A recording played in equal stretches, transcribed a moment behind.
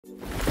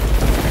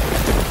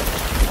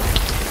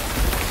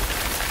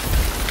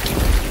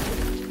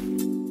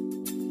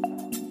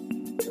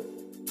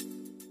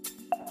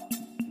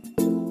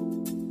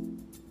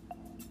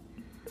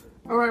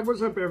right,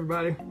 what's up,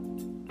 everybody?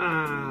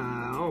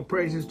 All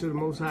praises to the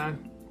Most High,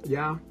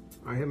 Yah,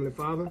 our Heavenly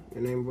Father,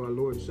 in the name of our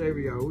Lord and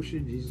Savior,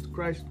 Yahushua, Jesus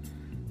Christ,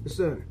 the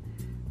Son.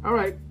 All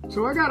right,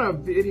 so I got a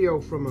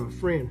video from a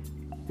friend,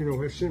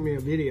 who sent me a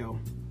video,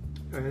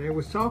 and it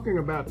was talking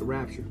about the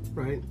rapture,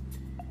 right?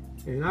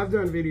 And I've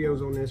done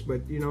videos on this,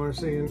 but you know what I'm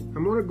saying?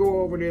 I'm going to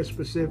go over this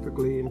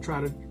specifically and try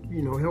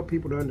to, help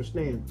people to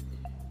understand.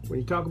 When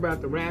you talk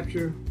about the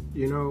rapture,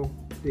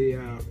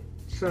 the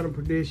son of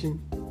perdition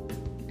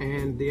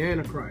and the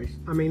AntiChrist.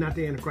 I mean, not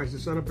the AntiChrist, the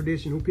son of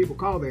perdition, who people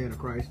call the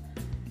AntiChrist.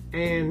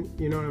 And,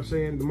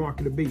 the mark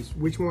of the beast.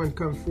 Which one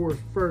comes forth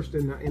first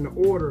in the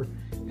order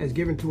as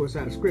given to us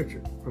out of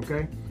Scripture,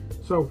 okay?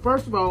 So,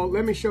 first of all,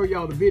 let me show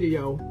y'all the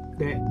video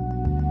that...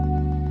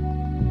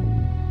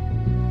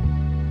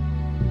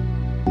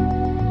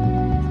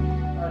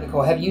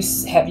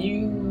 Have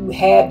you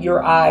had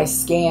your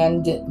eyes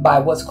scanned by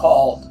what's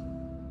called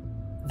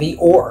the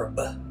orb?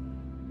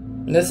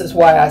 And this is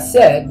why I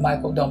said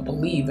Michael don't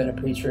believe in a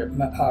pre-trib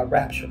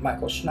rapture.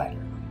 Michael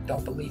Schneider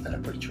don't believe in a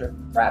pre-trib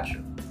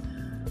rapture.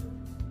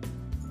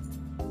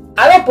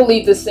 I don't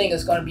believe this thing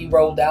is going to be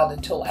rolled out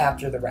until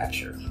after the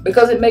rapture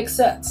because it makes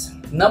sense.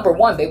 Number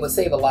one, they would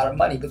save a lot of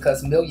money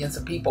because millions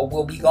of people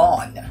will be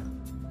gone.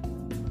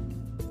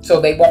 So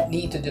they won't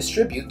need to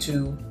distribute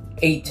to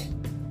 8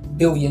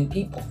 billion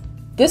people.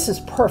 This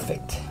is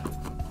perfect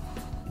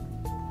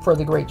for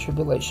the Great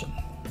Tribulation.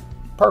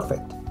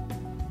 Perfect.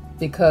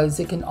 Because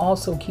it can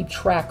also keep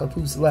track of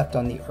who's left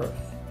on the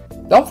earth.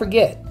 Don't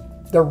forget,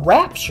 the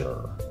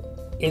rapture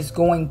is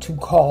going to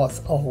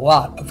cause a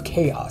lot of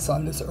chaos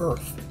on this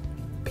earth.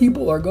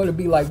 People are going to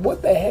be like,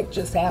 what the heck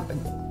just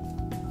happened?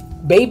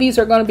 Babies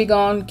are going to be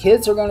gone.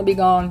 Kids are going to be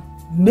gone.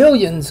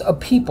 Millions of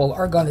people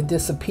are going to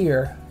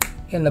disappear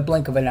in the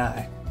blink of an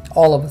eye,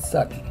 all of a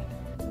sudden.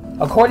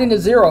 According to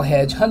Zero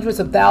Hedge, hundreds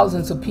of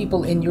thousands of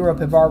people in Europe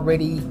have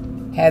already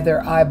had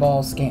their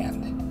eyeballs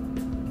scanned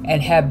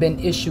and have been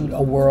issued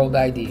a world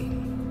ID.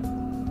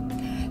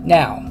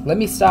 Now, let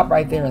me stop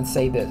right there and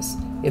say this.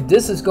 If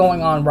this is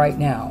going on right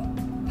now,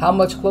 how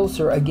much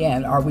closer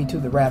again are we to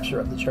the rapture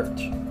of the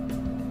church?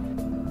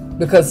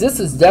 Because this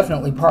is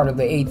definitely part of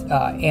the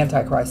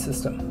Antichrist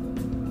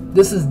system.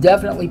 This is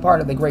definitely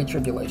part of the Great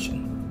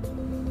Tribulation.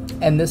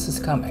 And this is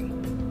coming.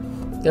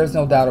 There's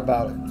no doubt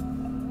about it.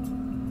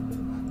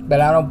 But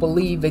I don't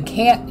believe it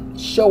can't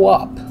show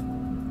up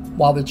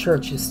while the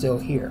church is still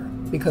here,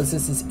 because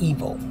this is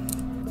evil.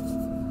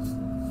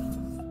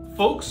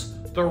 Folks,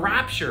 the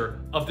rapture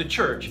of the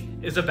church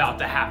is about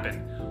to happen.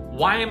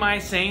 Why am I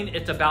saying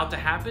it's about to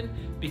happen?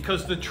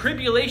 Because the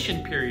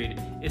tribulation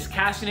period is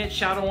casting its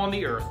shadow on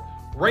the earth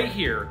right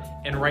here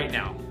and right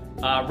now.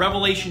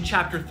 Revelation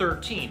chapter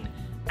 13,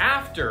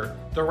 after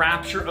the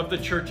rapture of the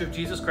church of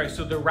Jesus Christ.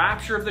 So the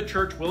rapture of the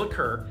church will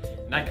occur,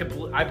 and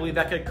I believe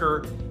that could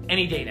occur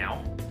any day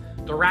now.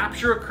 The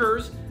rapture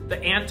occurs,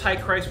 the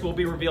Antichrist will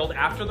be revealed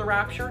after the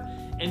rapture,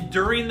 and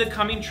during the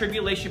coming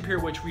tribulation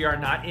period, which we are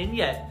not in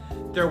yet,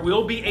 there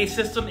will be a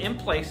system in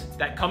place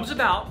that comes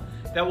about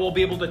that will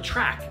be able to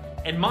track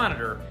and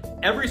monitor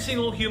every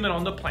single human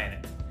on the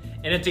planet.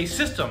 And it's a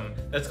system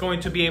that's going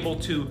to be able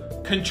to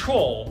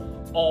control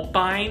all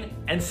buying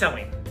and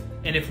selling.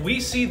 And if we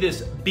see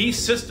this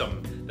beast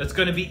system that's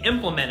going to be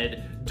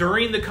implemented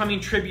during the coming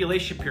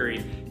tribulation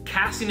period,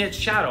 casting its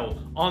shadow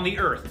on the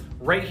earth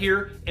right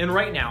here and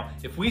right now,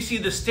 if we see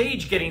the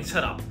stage getting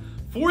set up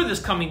for this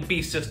coming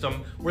beast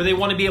system where they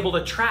want to be able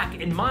to track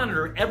and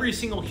monitor every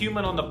single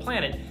human on the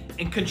planet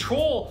and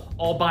control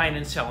all buying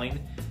and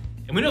selling,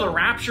 and we know the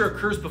rapture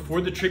occurs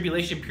before the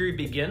tribulation period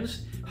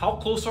begins, how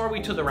close are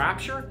we to the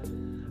rapture?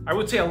 I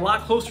would say a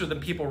lot closer than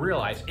people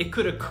realize. It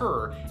could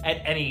occur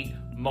at any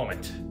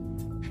moment.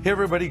 Hey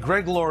everybody,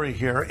 Greg Laurie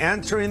here,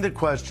 answering the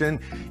question,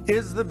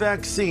 is the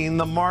vaccine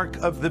the mark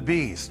of the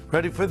beast?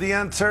 Ready for the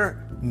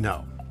answer?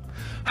 No.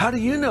 How do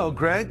you know,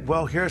 Greg?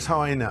 Well, here's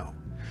how I know.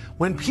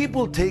 When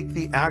people take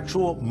the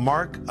actual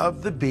mark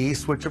of the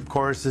beast, which of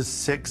course is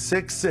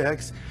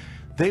 666,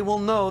 they will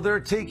know they're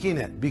taking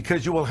it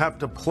because you will have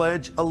to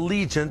pledge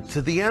allegiance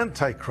to the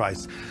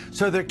Antichrist.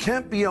 So there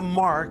can't be a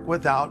mark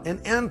without an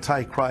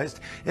Antichrist.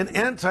 An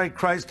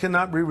Antichrist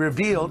cannot be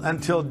revealed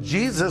until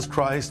Jesus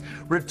Christ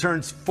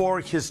returns for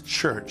his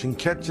church and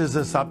catches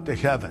us up to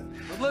heaven.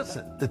 But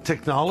listen, the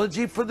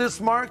technology for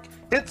this mark,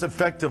 it's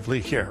effectively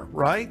here,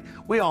 right?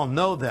 We all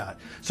know that.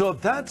 So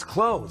if that's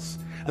close,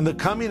 and the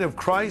coming of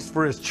Christ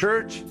for his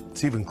church,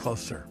 it's even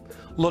closer.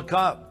 Look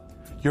up.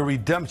 Your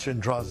redemption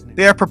draws near.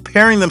 They are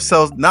preparing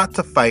themselves not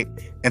to fight,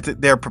 and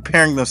they're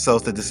preparing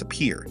themselves to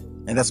disappear.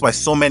 And that's why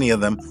so many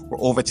of them were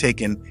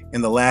overtaken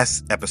in the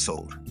last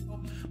episode.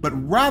 but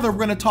rather we're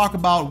going to talk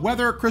about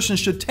whether Christians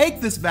should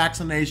take this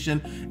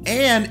vaccination,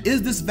 and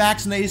is this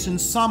vaccination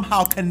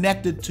somehow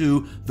connected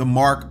to the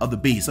mark of the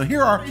beast. So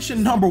here our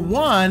number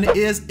one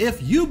is,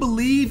 if you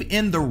believe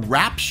in the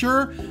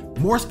rapture,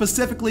 more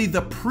specifically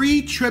the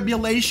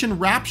pre-tribulation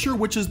rapture,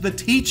 which is the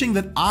teaching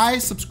that I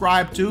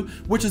subscribe to,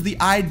 which is the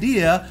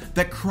idea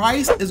that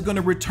Christ is going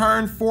to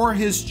return for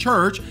his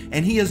church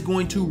and he is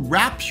going to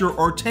rapture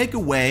or take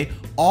away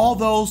all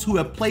those who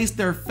have placed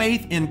their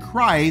faith in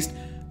Christ,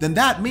 then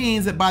that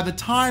means that by the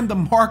time the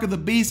mark of the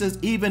beast is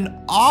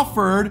even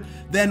offered,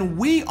 then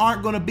we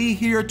aren't going to be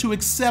here to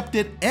accept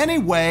it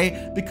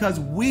anyway, because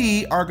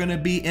we are going to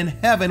be in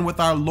heaven with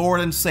our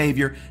Lord and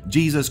Savior,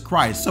 Jesus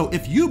Christ. So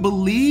if you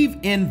believe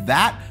in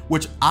that,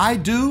 which I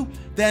do,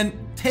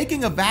 then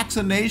taking a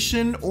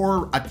vaccination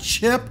or a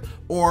chip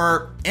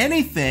or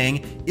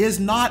anything is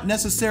not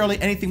necessarily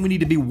anything we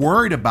need to be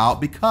worried about,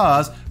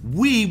 because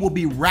we will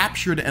be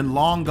raptured and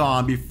long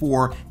gone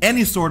before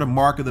any sort of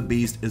mark of the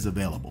beast is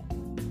available.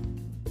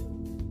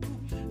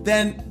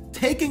 Then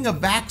taking a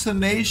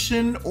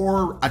vaccination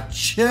or a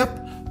chip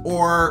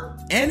or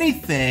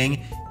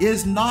anything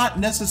is not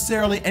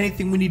necessarily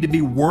anything we need to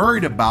be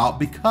worried about,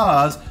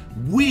 because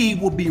we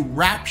will be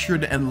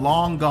raptured and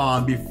long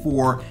gone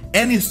before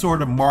any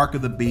sort of mark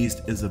of the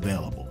beast is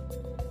available.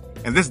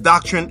 And this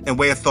doctrine and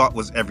way of thought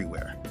was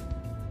everywhere.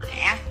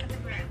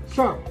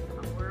 So,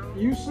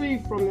 you see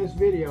from this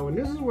video, and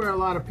this is where a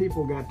lot of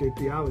people got their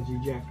theology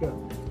jacked up,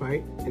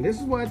 right? And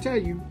this is why I tell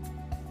you,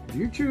 if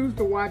you choose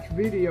to watch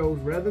videos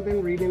rather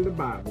than reading the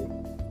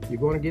Bible, you're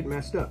going to get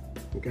messed up,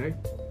 okay?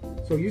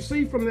 So you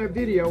see from their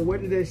video,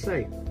 what did they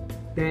say?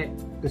 That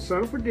the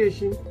son of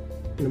perdition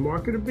and the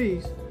mark of the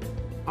beast,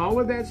 all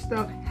of that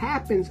stuff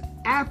happens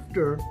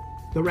after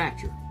the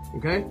rapture,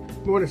 okay?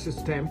 Morning,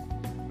 Sister Tammy,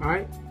 all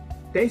right?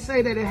 They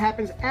say that it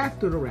happens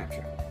after the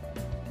rapture.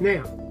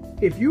 Now,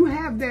 if you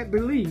have that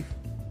belief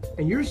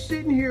and you're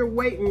sitting here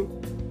waiting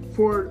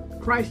for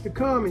Christ to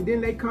come, and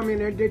then they come in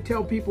there, they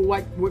tell people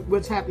like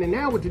what's happening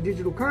now with the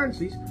digital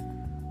currencies,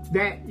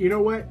 that, you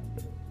know what,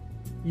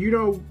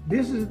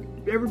 this is,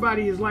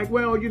 everybody is like,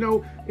 well,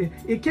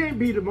 it can't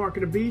be the mark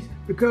of the beast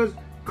because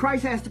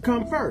Christ has to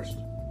come first,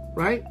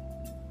 right?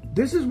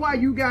 This is why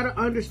you got to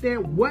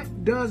understand,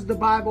 what does the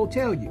Bible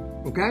tell you,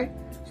 okay?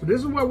 So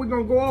this is why we're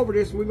going to go over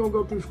this, and we're going to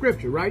go through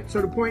scripture, right?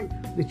 So the point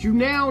that you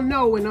now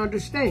know and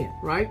understand,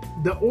 right,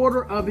 the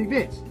order of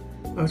events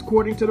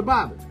according to the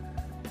Bible.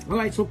 All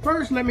right, so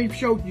first let me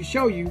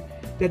show you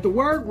that the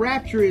word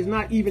rapture is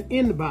not even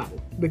in the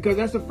Bible, because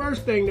that's the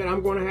first thing that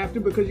I'm going to have to,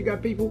 because you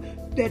got people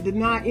that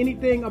deny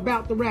anything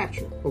about the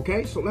rapture.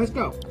 Okay, so let's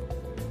go.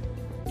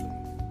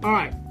 All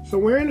right, so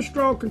we're in a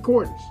Strong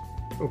Concordance,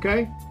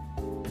 okay?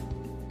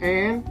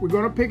 And we're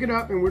going to pick it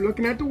up, and we're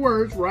looking at the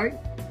words, right?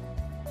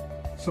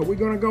 So we're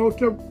going to go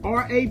to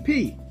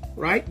RAP,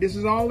 right? This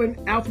is all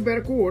in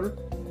alphabetical order.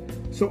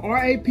 So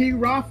RAP,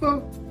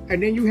 Rapha,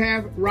 and then you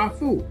have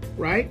Raphu,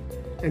 right?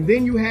 And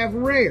then you have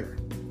rare.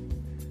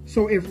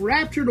 So if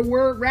rapture, the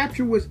word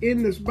rapture was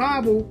in this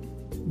Bible,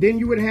 then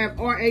you would have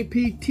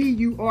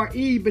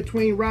R-A-P-T-U-R-E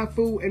between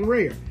Raphu and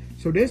rare.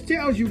 So this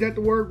tells you that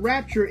the word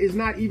rapture is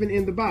not even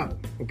in the Bible,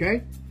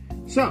 okay?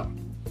 So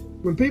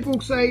when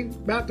people say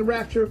about the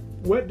rapture,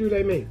 what do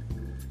they mean?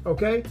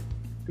 Okay,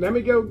 let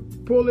me go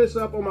pull this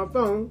up on my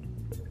phone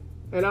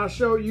and I'll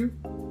show you,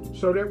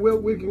 so that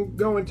we can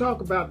go and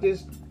talk about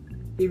this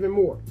even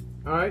more.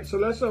 All right, so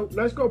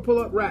let's go pull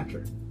up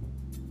rapture.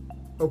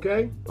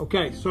 Okay,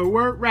 so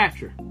word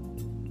rapture.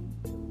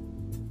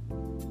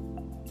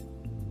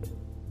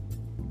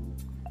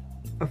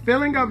 A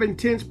feeling of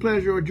intense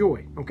pleasure or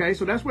joy. Okay,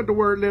 so that's what the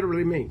word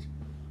literally means.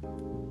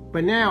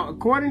 But now,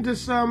 according to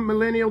some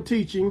millennial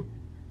teaching,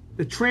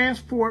 the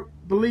transport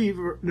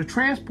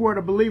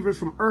of believers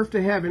from earth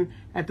to heaven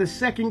at the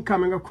second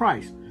coming of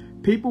Christ.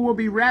 People will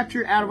be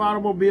raptured out of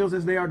automobiles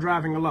as they are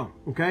driving along.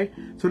 Okay,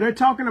 so they're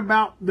talking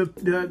about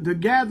the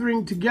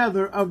gathering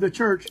together of the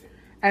church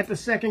at the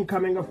second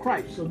coming of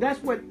Christ. So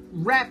that's what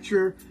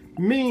rapture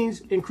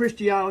means in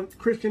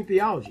Christian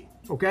theology,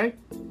 okay?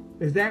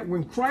 Is that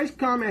when Christ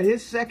comes at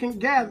his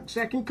second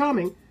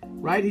coming,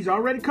 right? He's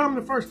already come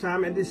the first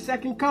time, and this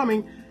second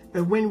coming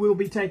is when we'll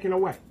be taken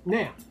away.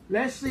 Now,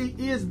 let's see,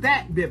 is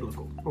that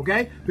biblical,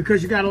 okay?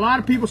 Because you got a lot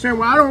of people saying,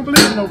 well, I don't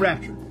believe in no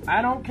rapture.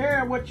 I don't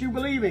care what you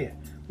believe in.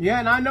 Yeah,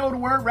 and I know the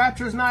word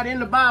rapture is not in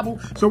the Bible,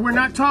 so we're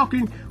not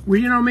talking,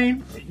 you know what I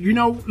mean?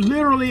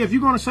 Literally, if you're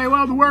going to say,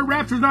 well, the word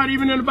rapture is not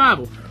even in the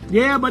Bible.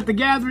 Yeah, but the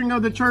gathering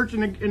of the church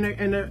and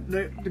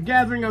the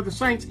gathering of the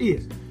saints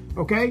is.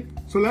 Okay,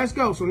 so let's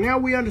go. So now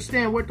we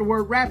understand what the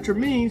word rapture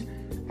means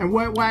and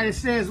why it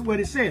says what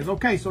it says.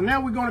 Okay, so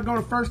now we're going to go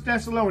to 1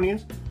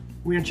 Thessalonians.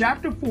 We're in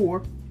chapter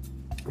 4,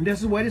 and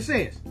this is what it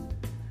says.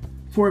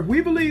 For if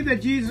we believe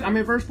that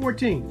verse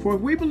 14. For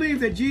if we believe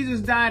that Jesus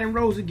died and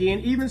rose again,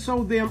 even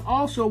so them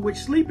also which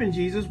sleep in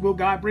Jesus will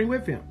God bring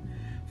with him.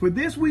 For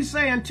this we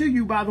say unto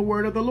you by the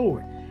word of the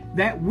Lord,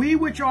 that we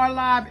which are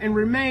alive and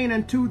remain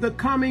unto the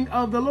coming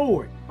of the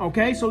Lord.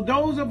 Okay, so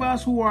those of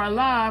us who are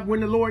alive when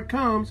the Lord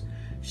comes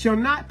shall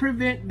not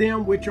prevent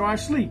them which are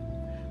asleep.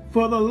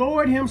 For the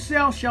Lord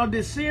himself shall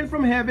descend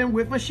from heaven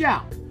with a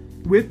shout,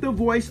 with the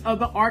voice of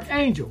the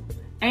archangel,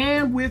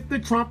 and with the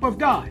trump of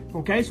God.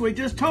 Okay, so he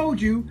just told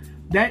you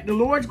that the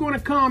Lord's going to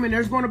come and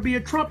there's going to be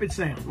a trumpet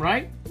sound,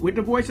 right? With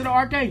the voice of the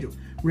archangel.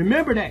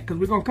 Remember that, because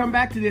we're going to come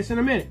back to this in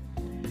a minute.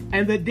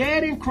 And the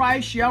dead in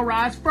Christ shall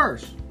rise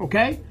first.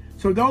 Okay,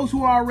 so those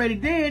who are already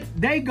dead,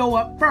 they go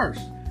up first.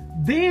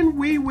 Then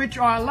we which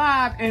are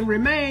alive and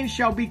remain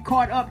shall be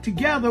caught up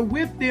together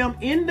with them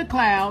in the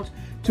clouds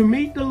to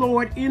meet the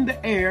Lord in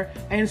the air,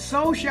 and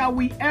so shall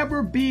we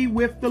ever be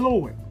with the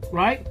Lord,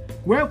 right?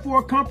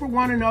 Wherefore comfort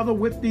one another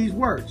with these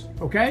words,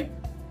 okay?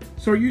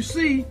 So you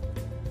see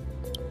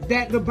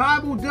that the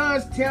Bible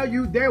does tell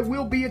you there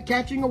will be a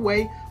catching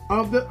away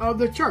of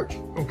the church,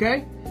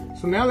 okay?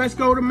 So now let's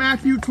go to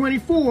Matthew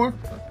 24,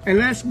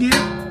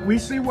 and we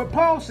see what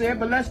Paul said,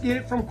 but let's get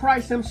it from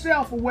Christ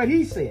himself or what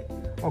he said,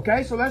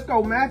 okay? So let's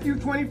go Matthew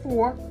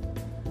 24,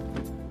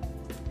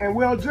 and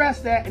we'll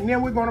address that, and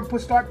then we're going to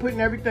start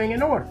putting everything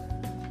in order,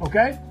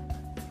 okay?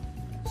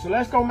 So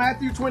let's go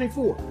Matthew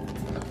 24,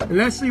 and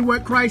let's see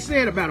what Christ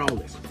said about all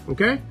this,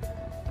 okay?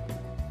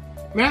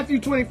 Matthew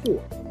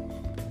 24.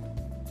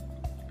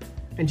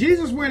 And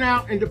Jesus went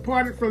out and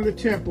departed from the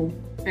temple,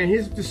 and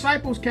his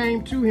disciples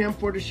came to him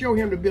to show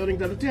him the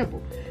buildings of the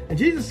temple. And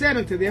Jesus said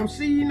unto them,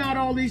 See ye not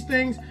all these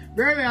things?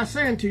 Verily I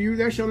say unto you,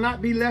 there shall not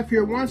be left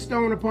here one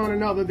stone upon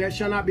another that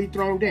shall not be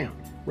thrown down.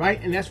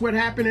 Right? And that's what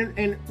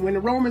happened when the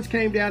Romans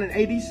came down in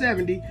AD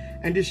 70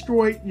 and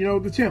destroyed,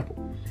 the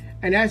temple.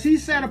 And as he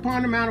sat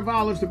upon the Mount of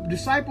Olives, the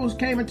disciples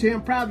came unto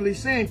him privately,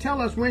 saying, Tell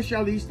us, when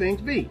shall these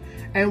things be?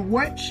 And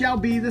what shall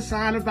be the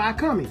sign of thy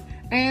coming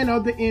and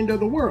of the end of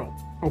the world?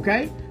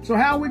 Okay? So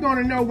how are we going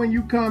to know when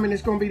you come and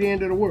it's going to be the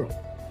end of the world?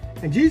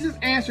 And Jesus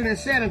answered and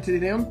said unto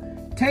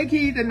them, Take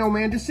heed that no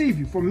man deceive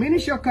you, for many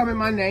shall come in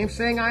my name,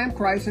 saying, I am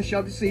Christ, and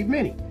shall deceive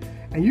many.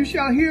 And you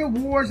shall hear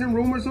wars and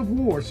rumors of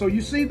wars. So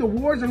you see, the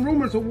wars and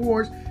rumors of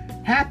wars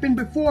happened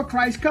before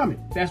Christ's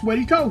coming. That's what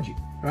he told you,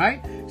 right?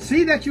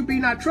 See that you be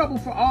not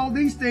troubled, for all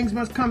these things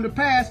must come to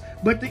pass,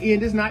 but the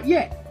end is not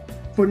yet.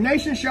 For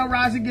nation shall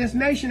rise against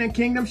nation, and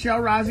kingdom shall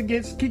rise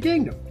against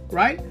kingdom,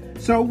 right?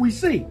 So we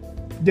see,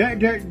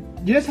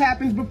 this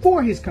happens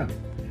before his coming.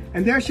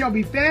 And there shall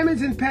be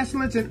famines and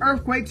pestilence and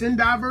earthquakes in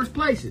diverse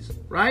places,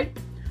 right?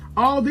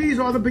 All these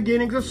are the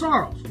beginnings of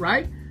sorrows,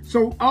 right?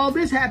 So all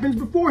this happens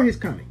before his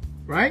coming.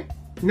 Right?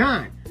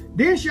 9.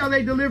 Then shall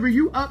they deliver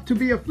you up to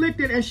be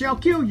afflicted, and shall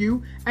kill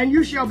you, and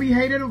you shall be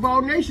hated of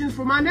all nations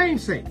for my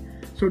name's sake.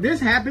 So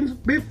this happens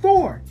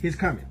before his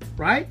coming,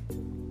 right?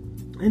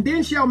 And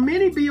then shall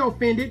many be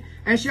offended,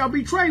 and shall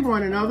betray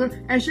one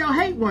another, and shall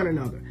hate one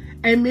another.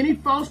 And many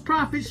false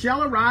prophets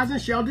shall arise,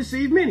 and shall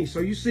deceive many. So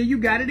you see, you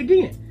got it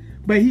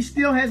again. But he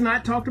still has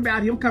not talked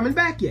about him coming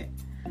back yet.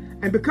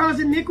 And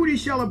because iniquity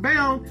shall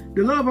abound,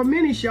 the love of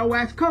many shall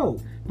wax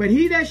cold. But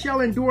he that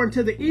shall endure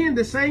unto the end,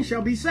 the same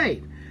shall be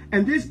saved.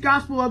 And this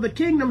gospel of the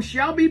kingdom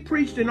shall be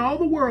preached in all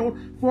the world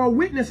for a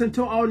witness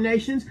unto all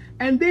nations,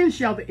 and then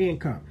shall the end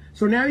come.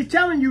 So now he's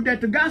telling you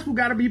that the gospel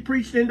got to be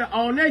preached into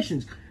all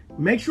nations.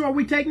 Make sure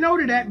we take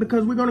note of that,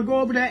 because we're going to go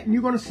over that, and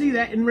you're going to see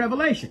that in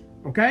Revelation,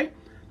 okay?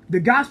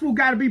 The gospel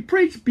got to be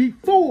preached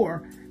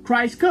before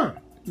Christ comes,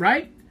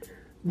 right?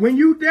 When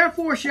you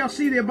therefore shall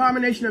see the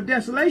abomination of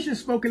desolation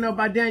spoken of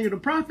by Daniel the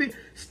prophet,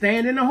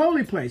 stand in the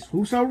holy place.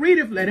 Whoso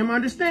readeth, let him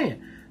understand.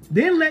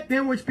 Then let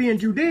them which be in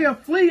Judea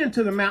flee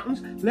into the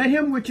mountains. Let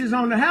him which is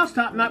on the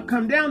housetop not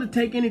come down to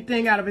take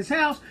anything out of his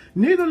house.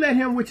 Neither let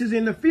him which is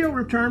in the field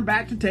return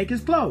back to take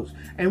his clothes.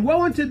 And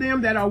woe unto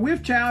them that are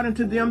with child, and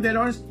to them that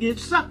are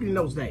suckling in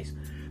those days.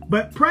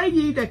 But pray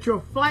ye that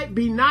your flight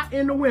be not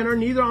in the winter,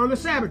 neither on the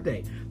Sabbath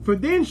day. For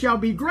then shall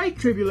be great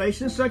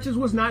tribulation, such as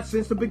was not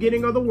since the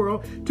beginning of the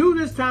world, to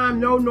this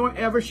time, no, nor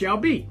ever shall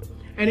be.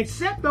 And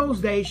except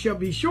those days shall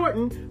be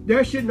shortened,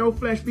 there should no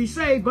flesh be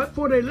saved, but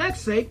for the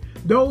elect's sake,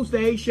 those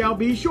days shall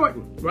be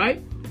shortened,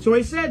 right? So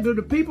he said to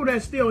the people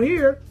that's still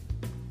here,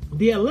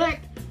 the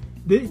elect,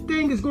 this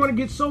thing is going to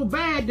get so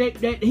bad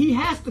that he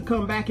has to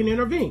come back and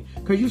intervene.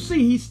 Because you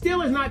see, he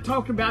still has not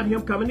talked about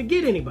him coming to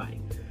get anybody.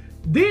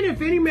 Then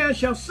if any man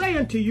shall say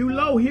unto you,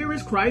 Lo, here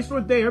is Christ, or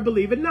there,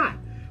 believe it not.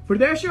 For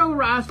there shall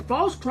arise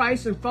false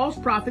Christs and false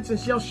prophets, and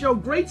shall show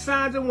great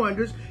signs and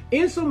wonders,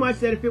 insomuch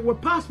that if it were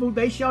possible,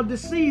 they shall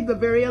deceive the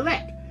very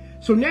elect.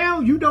 So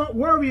now you don't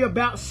worry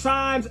about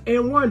signs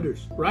and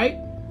wonders, right?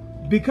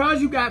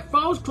 Because you got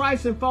false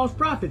Christs and false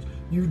prophets,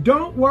 you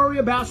don't worry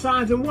about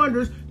signs and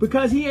wonders,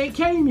 because he ain't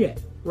came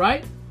yet,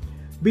 right?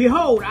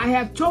 Behold, I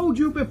have told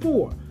you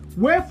before.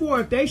 Wherefore,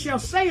 if they shall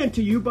say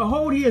unto you,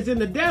 Behold, he is in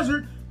the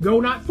desert,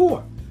 go not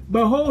forth.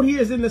 Behold, he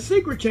is in the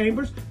secret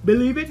chambers,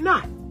 believe it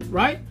not,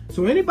 right?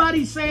 So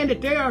anybody saying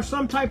that there are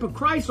some type of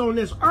Christ on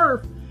this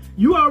earth,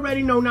 you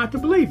already know not to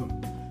believe him.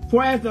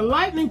 For as the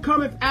lightning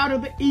cometh out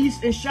of the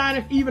east and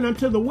shineth even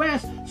unto the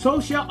west,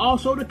 so shall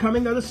also the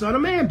coming of the Son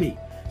of Man be.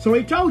 So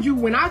he told you,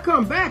 when I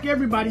come back,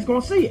 everybody's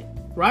going to see it,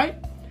 right?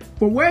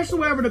 For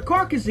wheresoever the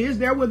carcass is,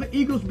 there will the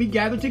eagles be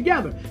gathered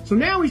together. So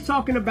now he's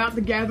talking about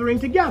the gathering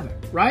together,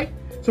 right?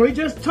 So he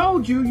just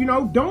told you, you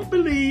know, don't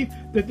believe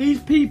that these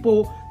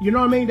people, you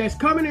know what I mean, that's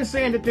coming and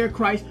saying that they're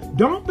Christ,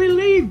 don't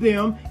believe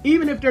them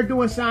even if they're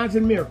doing signs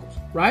and miracles,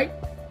 right?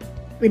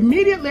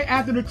 Immediately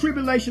after the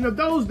tribulation of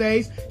those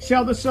days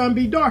shall the sun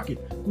be darkened.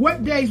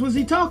 What days was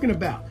he talking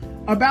about?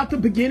 About the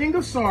beginning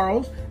of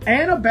sorrows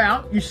and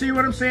about, you see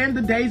what I'm saying,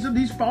 the days of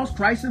these false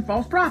Christs and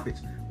false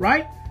prophets,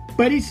 right?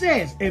 But he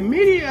says,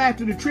 immediately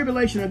after the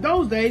tribulation of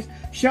those days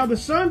shall the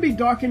sun be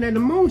darkened and the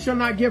moon shall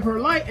not give her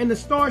light and the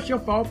stars shall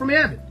fall from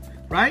heaven.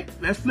 Right?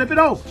 Let's flip it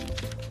over.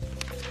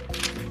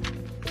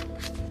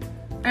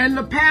 And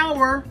the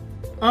power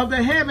of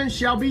the heavens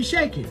shall be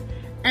shaken.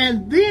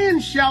 And then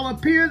shall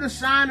appear the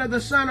sign of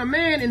the Son of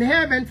Man in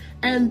heaven.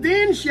 And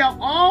then shall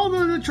all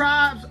of the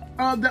tribes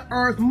of the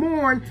earth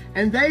mourn.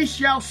 And they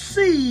shall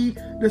see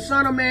the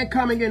Son of Man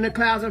coming in the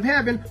clouds of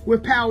heaven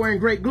with power and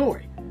great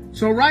glory.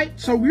 So, right?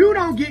 So you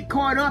don't get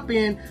caught up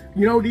in,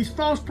 you know, these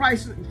false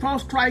Christs and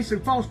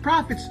false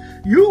prophets.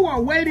 You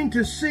are waiting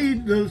to see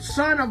the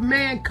Son of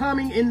Man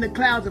coming in the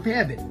clouds of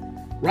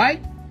heaven, right?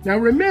 Now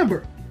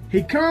remember,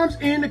 he comes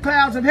in the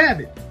clouds of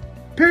heaven,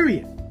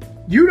 period.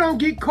 You don't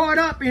get caught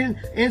up in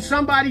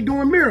somebody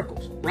doing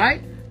miracles,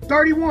 right?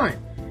 31.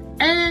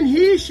 And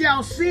he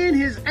shall send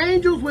his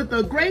angels with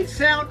a great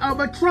sound of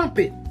a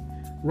trumpet,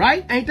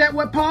 right? Ain't that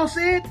what Paul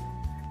said?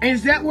 And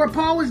is that where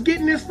Paul is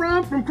getting this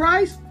from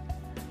Christ?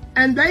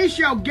 And they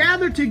shall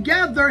gather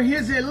together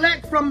his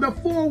elect from the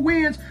four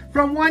winds,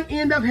 from one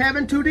end of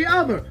heaven to the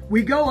other.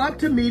 We go up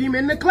to meet him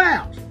in the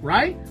clouds,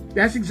 right?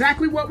 That's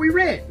exactly what we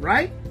read,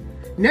 right?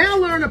 Now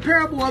learn a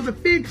parable of the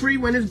fig tree.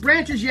 When its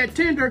branch is yet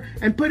tender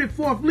and putteth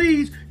forth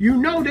leaves, you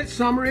know that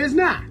summer is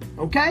nigh,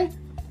 okay?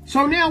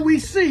 So now we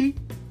see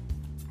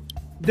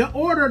the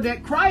order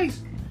that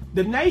Christ,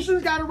 the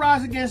nations got to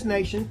rise against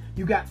nations.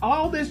 You got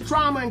all this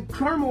trauma and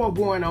turmoil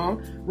going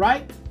on,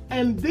 right?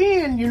 And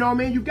then, you know what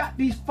I mean, you got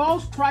these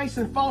false Christs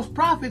and false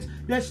prophets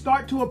that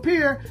start to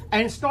appear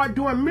and start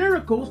doing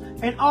miracles.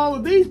 And all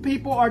of these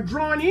people are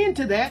drawn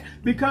into that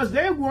because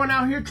they're going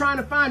out here trying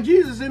to find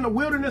Jesus in the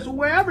wilderness or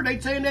wherever they're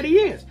saying that he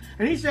is.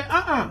 And he said,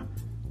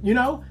 you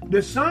know,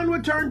 the sun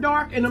will turn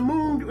dark and the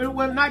moon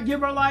will not give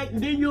her light.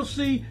 And then you'll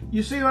see,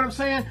 you see what I'm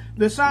saying?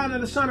 The sign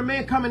of the Son of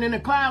Man coming in the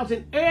clouds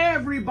and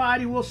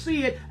everybody will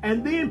see it.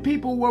 And then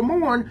people will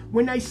mourn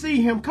when they see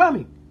him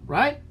coming,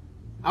 right?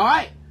 All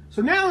right.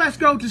 So now let's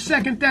go to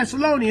 2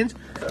 Thessalonians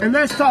and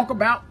let's talk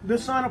about the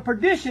son of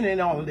perdition in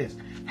all of this.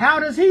 How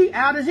does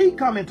he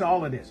come into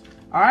all of this?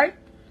 All right.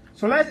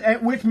 So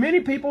which many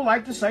people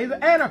like to say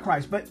the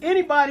Antichrist, but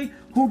anybody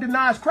who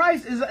denies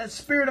Christ is a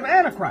spirit of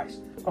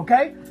Antichrist.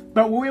 Okay.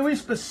 But when we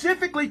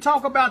specifically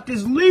talk about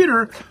this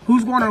leader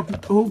who's going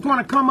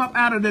to come up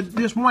out of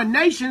this one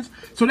nation,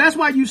 so that's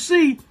why you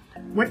see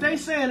what they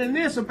saying in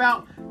this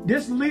about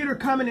this leader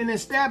coming and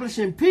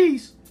establishing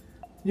peace.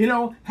 You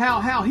know,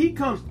 how he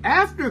comes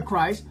after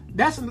Christ,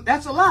 that's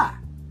a lie,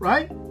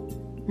 right?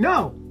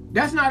 No,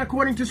 that's not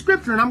according to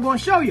Scripture, and I'm going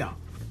to show y'all,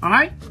 all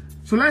right?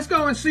 So let's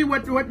go and see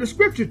what the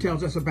Scripture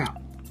tells us about,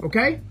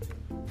 okay?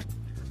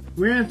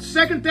 We're in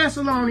 2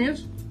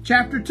 Thessalonians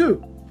chapter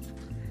 2.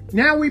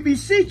 Now we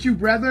beseech you,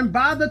 brethren,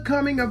 by the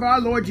coming of our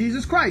Lord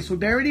Jesus Christ. So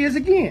there it is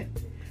again.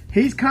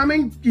 He's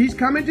coming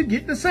to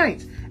get the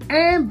saints.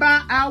 And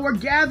by our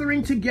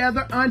gathering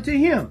together unto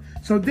him.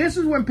 So this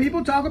is when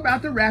people talk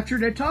about the rapture,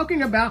 they're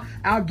talking about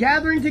our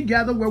gathering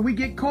together where we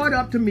get caught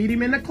up to meet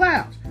him in the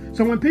clouds.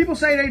 So when people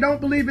say they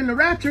don't believe in the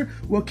rapture,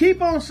 well,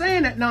 keep on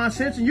saying that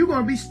nonsense and you're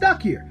going to be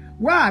stuck here.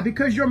 Why?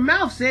 Because your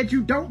mouth said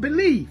you don't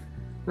believe,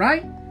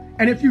 right?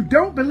 And if you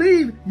don't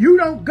believe, you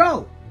don't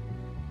go.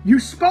 You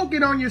spoke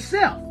it on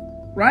yourself,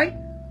 right?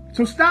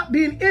 So stop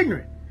being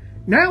ignorant.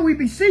 Now we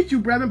beseech you,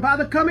 brethren, by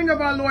the coming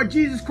of our Lord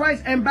Jesus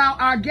Christ and by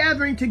our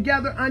gathering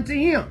together unto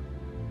him,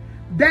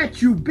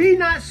 that you be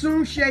not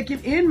soon shaken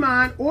in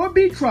mind or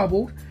be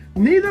troubled,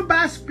 neither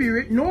by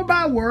spirit, nor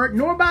by word,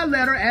 nor by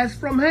letter, as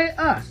from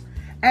us,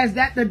 as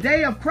that the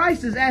day of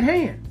Christ is at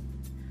hand.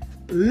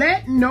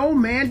 Let no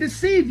man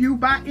deceive you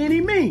by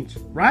any means,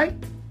 right?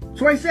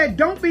 So he said,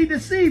 don't be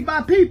deceived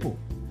by people,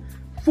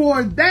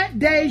 for that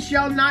day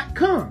shall not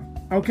come,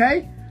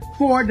 okay?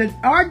 For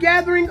our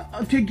gathering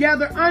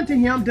together unto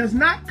him does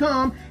not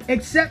come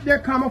except there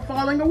come a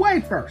falling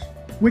away first,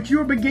 which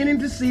you're beginning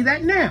to see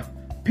that now.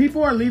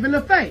 People are leaving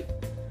the faith.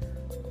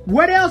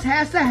 What else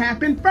has to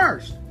happen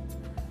first?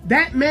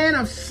 That man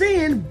of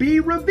sin be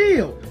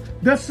revealed,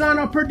 the son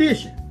of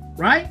perdition,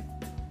 right?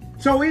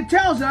 So it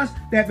tells us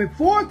that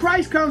before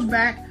Christ comes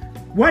back,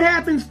 what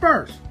happens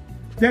first?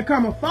 There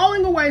come a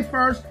falling away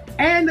first,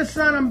 and the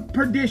son of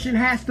perdition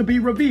has to be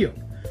revealed,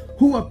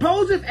 who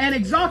opposeth and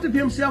exalteth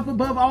himself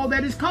above all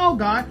that is called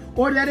God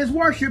or that is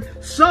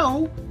worshipped.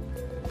 So,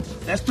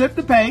 let's flip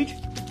the page.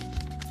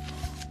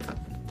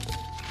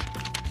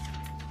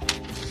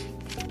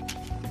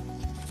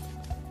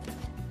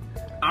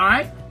 All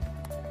right.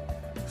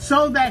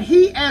 So that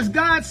he as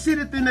God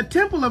sitteth in the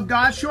temple of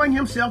God, showing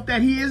himself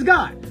that he is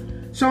God.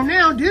 So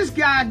now this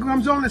guy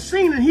comes on the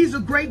scene and he's a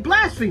great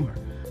blasphemer.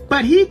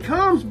 But he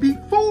comes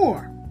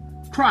before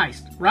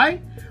Christ,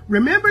 right?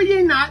 Remember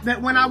ye not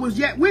that when I was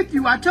yet with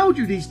you, I told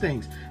you these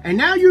things. And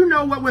now you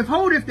know what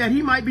withholdeth, that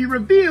he might be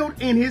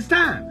revealed in his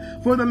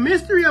time. For the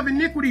mystery of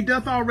iniquity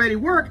doth already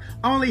work.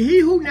 Only he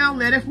who now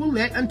letteth will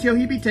let until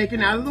he be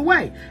taken out of the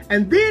way.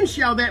 And then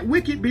shall that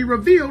wicked be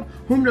revealed,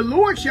 whom the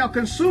Lord shall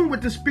consume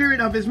with the spirit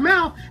of his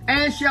mouth,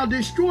 and shall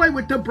destroy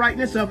with the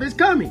brightness of his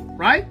coming.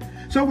 Right?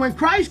 So when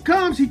Christ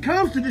comes, he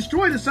comes to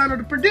destroy the son of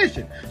the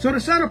perdition. So the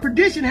son of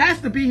perdition has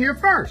to be here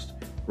first.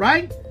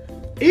 Right?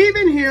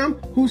 Even him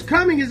whose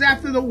coming is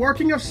after the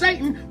working of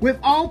Satan with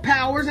all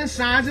powers and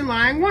signs and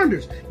lying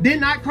wonders. Did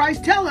not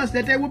Christ tell us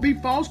that there will be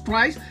false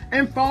Christs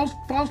and false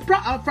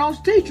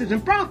teachers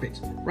and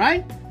prophets,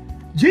 right?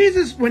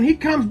 Jesus, when he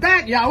comes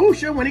back,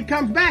 Yahusha, when he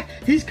comes back,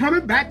 he's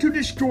coming back to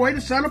destroy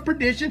the son of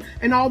perdition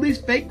and all these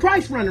fake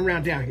Christs running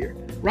around down here,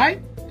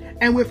 right?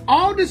 And with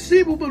all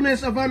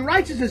deceivableness of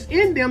unrighteousness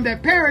in them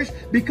that perish,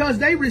 because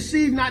they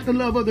receive not the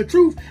love of the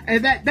truth,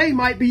 and that they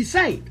might be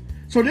saved.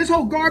 So this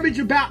whole garbage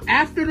about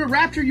after the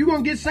rapture, you're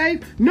going to get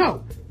saved?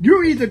 No,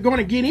 you're either going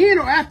to get in,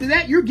 or after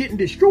that, you're getting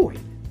destroyed,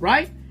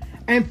 right?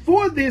 And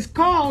for this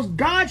cause,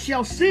 God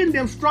shall send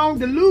them strong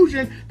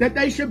delusion that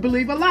they should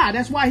believe a lie.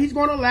 That's why he's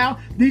going to allow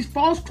these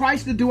false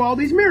Christs to do all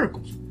these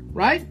miracles,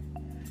 right?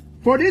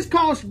 For this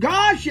cause,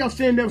 God shall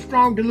send them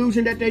strong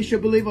delusion that they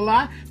should believe a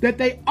lie, that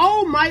they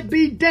all might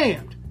be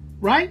damned,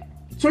 right?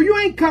 So you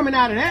ain't coming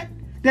out of that.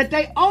 That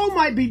they all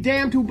might be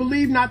damned who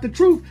believe not the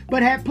truth,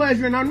 but have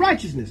pleasure in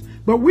unrighteousness.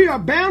 But we are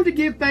bound to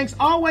give thanks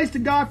always to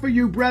God for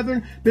you,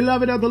 brethren,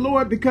 beloved of the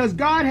Lord, because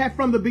God hath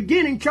from the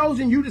beginning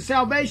chosen you to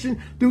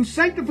salvation through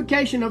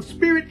sanctification of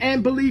spirit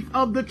and belief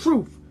of the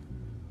truth,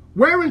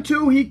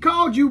 whereunto he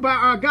called you by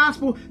our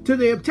gospel to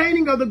the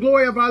obtaining of the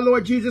glory of our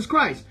Lord Jesus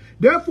Christ.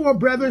 Therefore,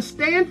 brethren,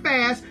 stand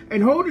fast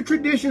and hold the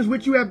traditions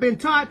which you have been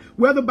taught,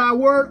 whether by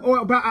word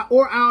or by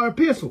our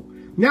epistle.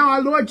 Now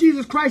our Lord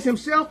Jesus Christ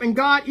himself and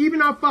God,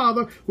 even our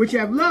Father, which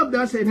have loved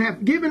us and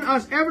have given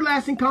us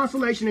everlasting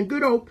consolation and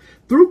good hope,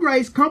 through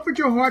grace, comfort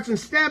your hearts and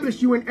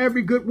establish you in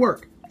every good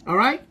work. All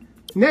right?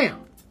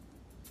 Now,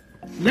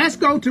 let's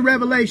go to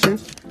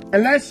Revelations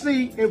and let's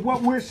see if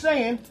what we're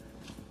saying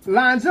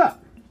lines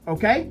up.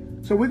 Okay?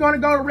 So we're going to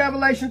go to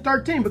Revelation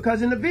 13,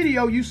 because in the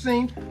video you've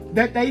seen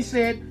that they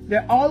said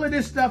that all of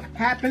this stuff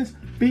happens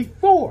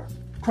before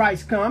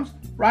Christ comes.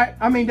 Right?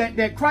 I mean,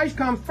 that Christ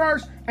comes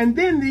first and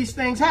then these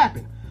things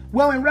happen.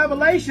 Well, in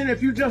Revelation,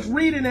 if you just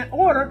read it in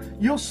order,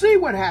 you'll see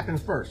what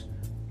happens first.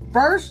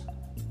 First,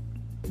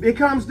 it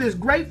comes this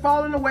great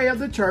falling away of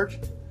the church.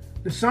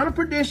 The son of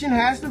perdition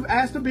has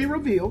to be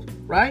revealed,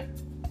 right?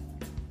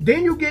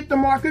 Then you get the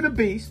mark of the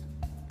beast.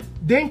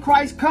 Then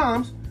Christ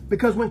comes,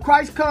 because when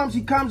Christ comes,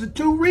 he comes for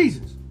two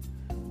reasons.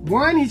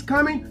 One, he's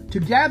coming to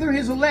gather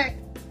his elect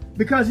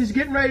because he's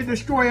getting ready to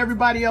destroy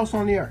everybody else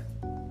on the earth.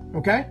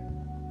 Okay?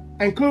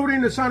 Including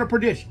the son of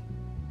perdition.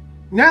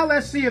 Now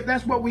let's see if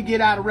that's what we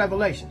get out of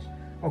Revelations.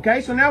 Okay,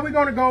 so now we're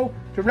going to go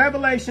to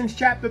Revelations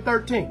chapter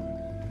 13.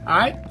 All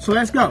right, so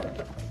let's go.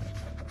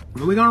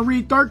 We're going to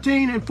read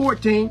 13 and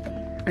 14,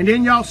 and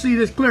then y'all see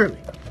this clearly,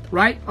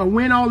 right? Or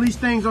when all these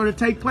things are to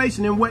take place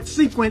and in what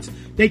sequence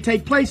they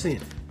take place in.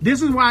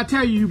 This is why I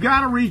tell you, you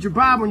got to read your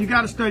Bible and you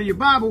got to study your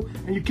Bible,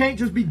 and you can't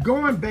just be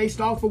going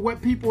based off of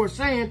what people are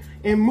saying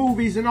in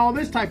movies and all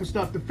this type of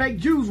stuff. The fake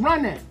Jews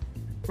run that,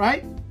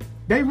 right?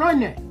 They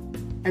run that.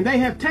 And they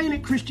have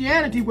tainted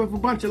Christianity with a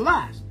bunch of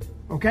lies.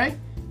 Okay?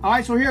 All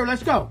right, so here,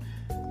 let's go.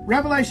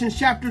 Revelation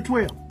chapter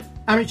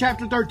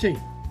 13.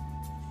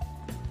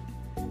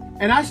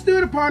 And I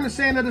stood upon the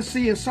sand of the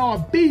sea and saw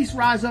a beast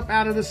rise up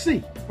out of the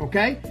sea.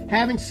 Okay?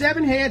 Having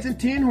 7 heads and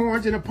 10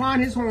 horns, and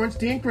upon his horns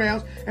 10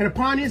 crowns, and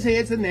upon his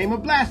heads the name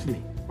of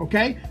blasphemy.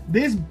 Okay?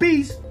 This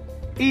beast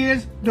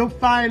is the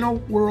final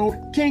world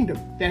kingdom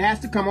that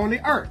has to come on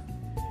the earth.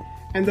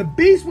 And the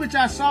beast which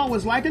I saw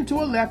was like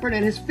unto a leopard,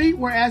 and his feet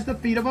were as the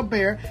feet of a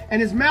bear,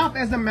 and his mouth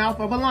as the mouth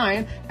of a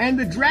lion. And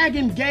the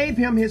dragon gave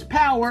him his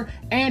power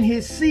and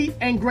his seat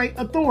and great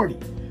authority.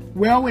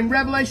 Well, in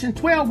Revelation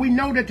 12, we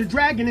know that the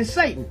dragon is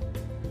Satan.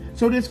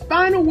 So this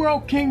final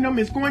world kingdom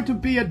is going to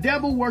be a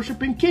devil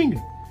worshiping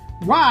kingdom.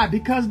 Why?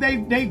 Because they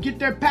get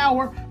their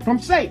power from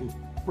Satan,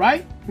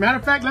 right? Matter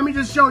of fact, let me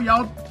just show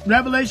y'all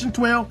Revelation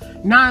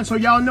 12:9, so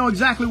y'all know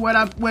exactly what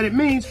it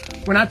means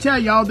when I tell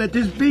y'all that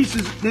this beast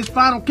this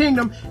final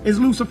kingdom is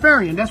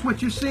Luciferian. That's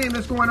what you're seeing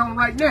that's going on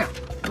right now,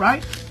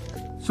 right?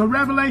 So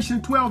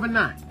Revelation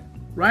 12:9,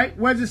 right?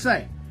 What does it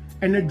say?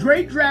 And the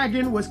great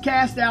dragon was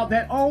cast out,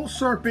 that old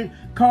serpent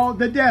called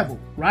the devil,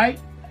 right?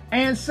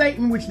 And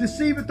Satan, which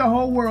deceiveth the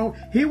whole world,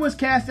 he was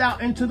cast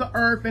out into the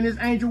earth, and his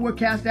angels were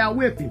cast out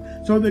with him.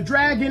 So the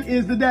dragon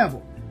is the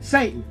devil,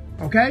 Satan,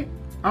 okay?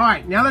 All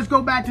right, now let's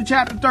go back to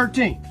chapter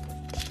 13.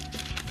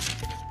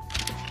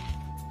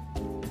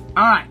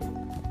 All right,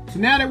 so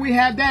now that we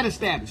have that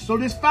established, so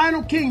this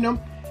final kingdom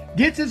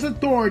gets its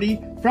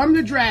authority from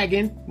the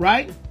dragon,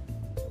 right?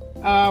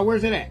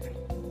 Where's it at?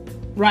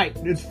 Right,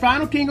 this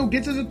final kingdom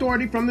gets its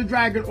authority from the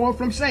dragon or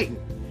from Satan.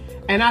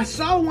 And I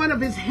saw one of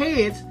his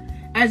heads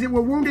as it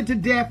were wounded to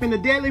death, and the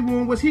deadly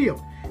wound was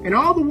healed. And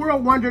all the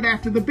world wondered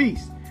after the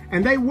beast.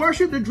 And they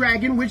worshipped the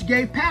dragon, which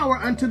gave power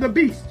unto the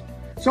beast.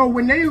 So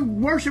when they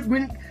worship,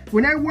 when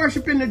When they're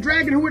worshiping the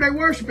dragon, who are they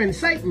worshiping?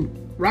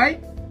 Satan,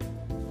 right?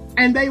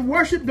 And they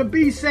worship the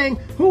beast, saying,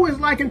 who is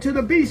like unto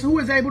the beast, who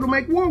is able to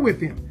make war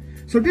with him?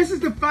 So this is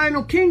the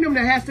final kingdom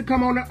that has to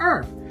come on the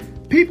earth.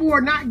 People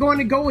are not going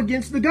to go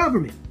against the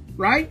government,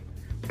 right?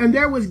 And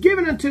there was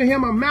given unto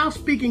him a mouth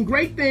speaking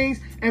great things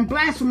and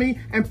blasphemy,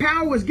 and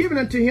power was given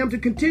unto him to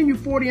continue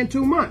 40 and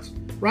 2 months,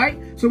 right?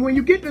 So when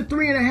you get the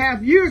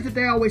 3.5 years that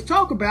they always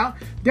talk about,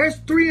 there's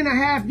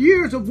 3.5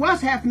 years of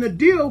what's having to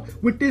deal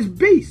with this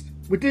beast,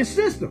 with this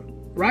system,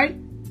 right?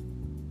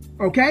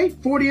 Okay,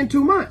 40 and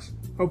 2 months,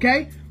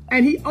 okay?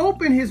 And he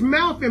opened his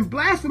mouth in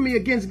blasphemy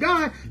against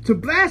God to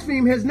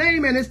blaspheme his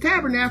name and his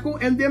tabernacle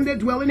and them that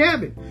dwell in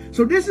heaven.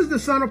 So this is the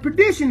son of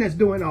perdition that's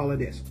doing all of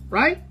this,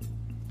 right?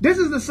 This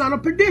is the son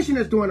of perdition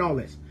that's doing all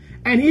this.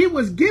 And he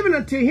was given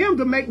unto him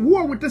to make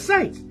war with the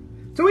saints.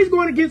 So he's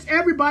going against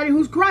everybody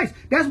who's Christ.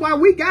 That's why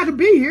we got to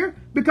be here,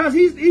 because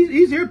he's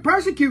here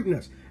persecuting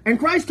us. And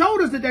Christ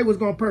told us that they was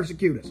going to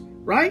persecute us,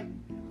 right?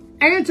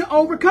 And to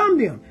overcome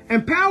them.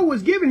 And power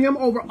was given him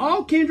over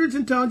all kindreds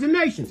and tongues and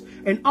nations.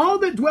 And all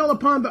that dwell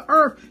upon the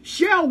earth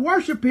shall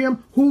worship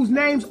him, whose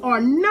names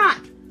are not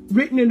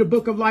written in the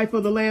book of life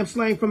of the Lamb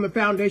slain from the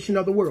foundation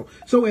of the world.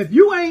 So if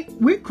you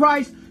ain't with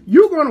Christ,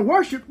 you're going to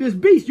worship this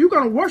beast. You're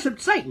going to worship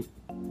Satan,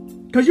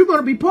 because you're going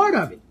to be part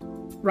of it,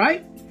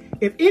 right?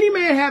 If any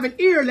man have an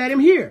ear, let him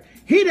hear.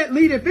 He that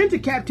leadeth into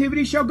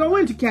captivity shall go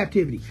into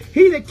captivity.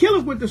 He that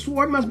killeth with the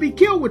sword must be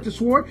killed with the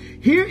sword.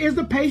 Here is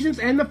the patience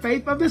and the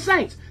faith of the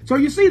saints. So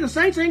you see, the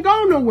saints ain't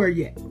gone nowhere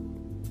yet,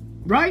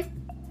 right?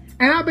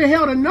 And I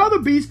beheld another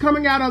beast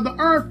coming out of the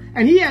earth,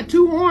 and he had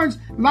 2 horns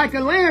like a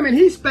lamb, and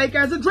he spake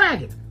as a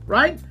dragon,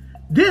 right?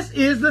 This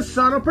is the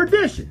son of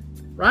perdition,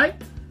 right?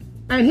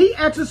 And he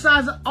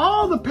exercises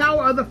all the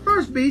power of the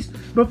first beast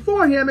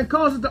before him, and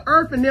causes the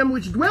earth and them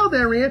which dwell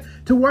therein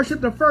to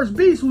worship the first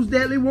beast, whose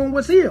deadly wound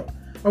was healed.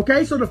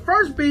 Okay, so the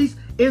first beast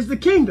is the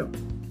kingdom.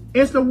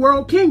 It's the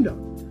world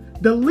kingdom.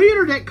 The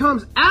leader that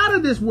comes out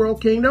of this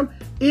world kingdom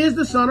is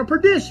the son of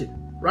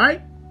perdition,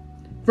 right?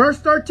 Verse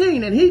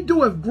 13, and he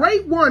doeth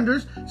great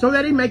wonders, so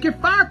that he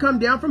maketh fire come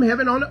down from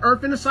heaven on the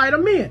earth in the sight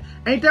of men.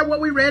 Ain't that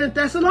what we read in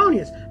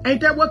Thessalonians?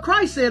 Ain't that what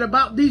Christ said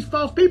about these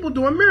false people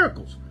doing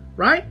miracles,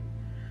 right?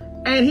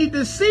 And he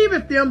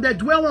deceiveth them that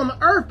dwell on the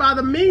earth by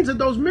the means of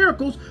those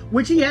miracles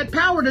which he had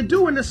power to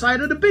do in the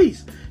sight of the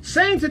beast,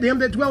 saying to them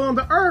that dwell on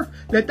the earth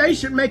that they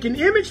should make an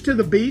image to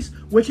the beast,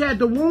 which had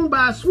the wound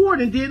by a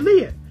sword and did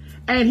live.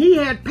 And he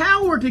had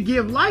power to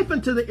give life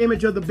unto the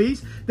image of the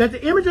beast, that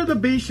the image of the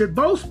beast should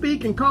both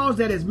speak and cause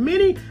that as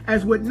many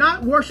as would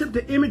not worship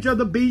the image of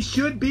the beast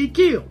should be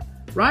killed,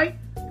 right?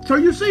 So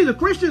you see, the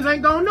Christians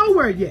ain't gone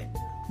nowhere yet.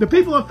 The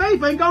people of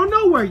faith ain't gone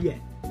nowhere yet,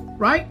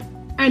 right?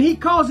 And he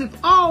causeth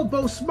all,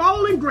 both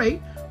small and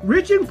great,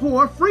 rich and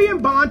poor, free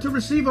and bond, to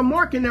receive a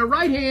mark in their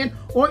right hand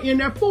or in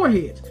their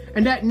foreheads,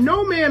 and that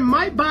no man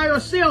might buy or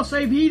sell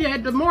save he that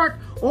had the mark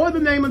or the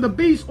name of the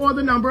beast or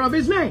the number of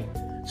his name.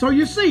 So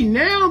you see,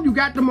 now you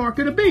got the mark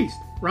of the beast,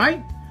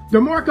 right?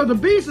 The mark of the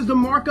beast is the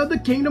mark of the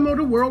kingdom of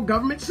the world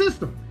government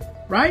system,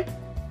 right?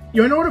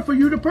 In order for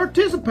you to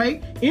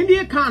participate in the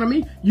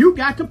economy, you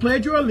got to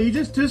pledge your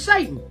allegiance to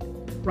Satan,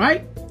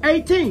 right?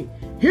 18.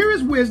 Here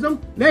is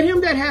wisdom. Let him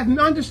that hath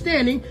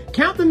understanding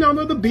count the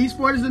number of the beast,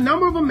 for it is the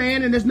number of a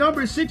man, and his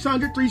number is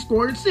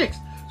 666.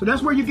 So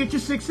that's where you get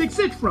your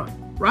 666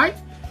 from, right?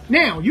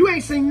 Now, you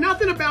ain't seen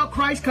nothing about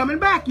Christ coming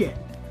back yet,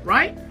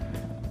 right?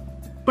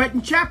 But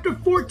in chapter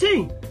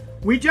 14,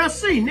 we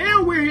just see,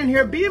 now we're in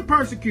here being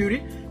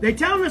persecuted. They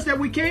telling us that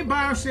we can't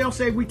buy ourselves,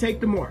 save we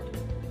take the mark.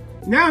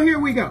 Now here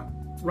we go,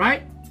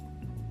 right?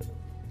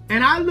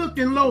 And I looked,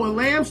 and lo, a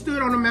lamb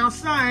stood on the Mount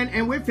Zion,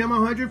 and with him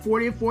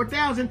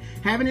 144,000,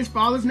 having his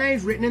father's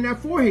names written in their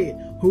forehead.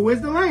 Who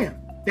is the lamb?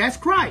 That's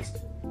Christ,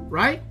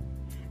 right?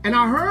 And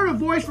I heard a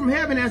voice from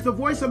heaven as the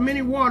voice of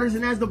many waters,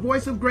 and as the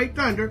voice of great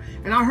thunder.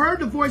 And I heard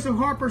the voice of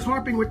harpers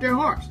harping with their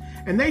harps.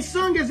 And they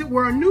sung as it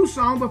were a new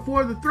song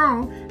before the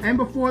throne, and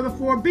before the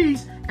 4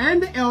 beasts,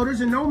 and the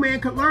elders, and no man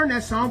could learn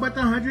that song but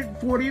the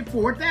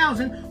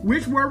 144,000,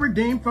 which were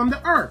redeemed from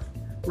the earth,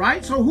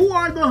 right? So who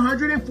are the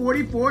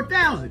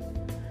 144,000?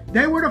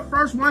 They were the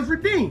first ones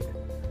redeemed.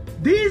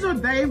 These are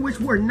they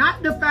which were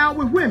not defiled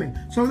with women.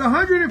 So the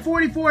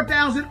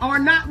 144,000 are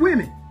not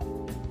women.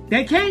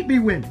 They can't be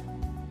women.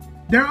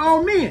 They're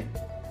all men,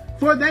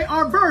 for they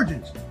are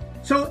virgins.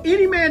 So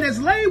any man that's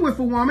laid with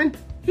a woman,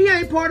 he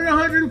ain't part of the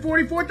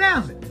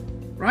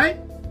 144,000, right?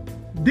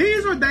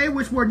 These are they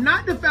which were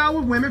not defiled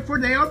with women, for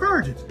they are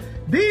virgins.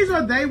 These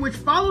are they which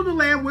follow the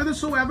Lamb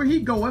whithersoever he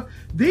goeth.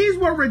 These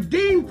were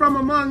redeemed from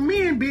among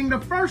men, being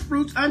the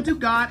firstfruits unto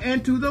God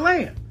and to the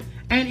Lamb.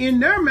 And in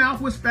their mouth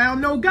was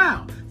found no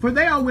guile, for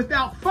they are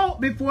without fault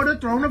before the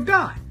throne of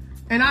God.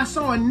 And I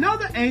saw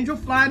another angel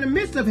fly in the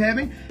midst of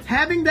heaven,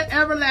 having the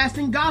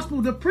everlasting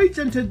gospel to preach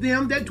unto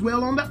them that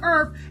dwell on the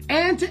earth,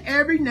 and to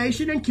every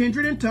nation and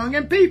kindred and tongue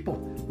and people.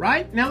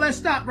 Right? Now let's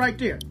stop right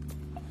there.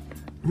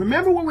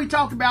 Remember what we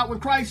talked about when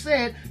Christ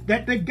said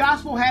that the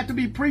gospel had to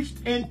be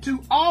preached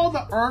into all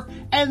the earth,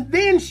 and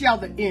then shall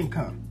the end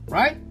come.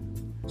 Right?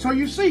 So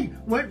you see,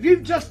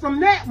 just from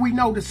that, we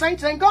know the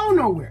saints ain't going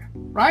nowhere,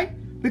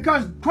 right?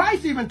 Because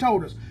Christ even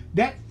told us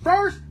that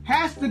first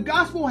the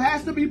gospel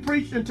has to be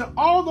preached into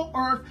all the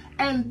earth,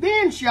 and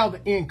then shall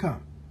the end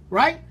come,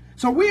 right?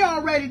 So we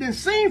already been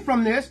seen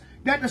from this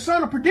that the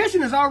son of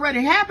perdition has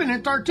already happened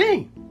in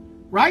 13,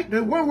 right?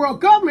 The one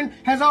world government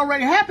has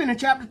already happened in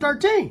chapter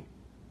 13,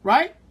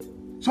 right?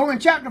 So in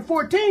chapter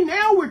 14,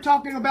 now we're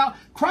talking about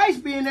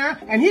Christ being there,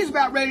 and he's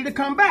about ready to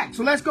come back.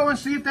 So let's go and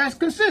see if that's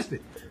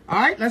consistent. All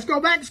right, let's go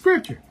back to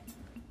scripture.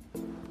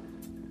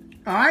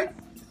 All right,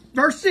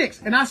 verse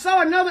 6. And I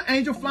saw another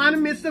angel fly in the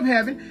midst of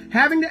heaven,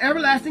 having the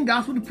everlasting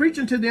gospel to preach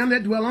unto them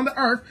that dwell on the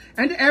earth,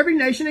 and to every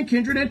nation and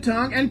kindred and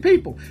tongue and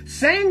people,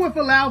 saying with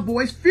a loud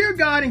voice, fear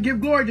God and give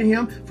glory to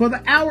him, for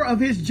the hour of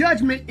his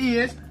judgment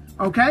is...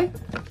 Okay,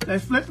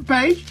 let's flip the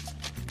page.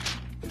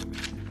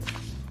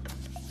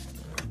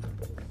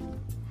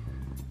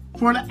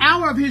 For the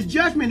hour of his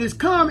judgment is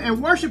come,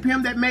 and worship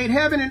him that made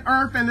heaven and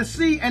earth and the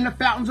sea and the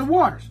fountains of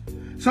waters.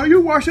 So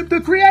you worship the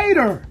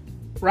Creator,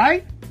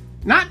 right?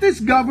 Not this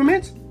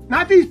government,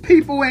 not these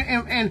people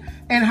in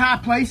high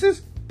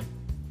places.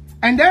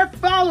 And there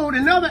followed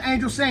another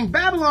angel saying,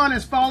 Babylon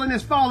is fallen,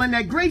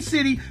 that great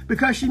city,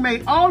 because she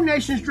made all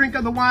nations drink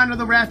of the wine of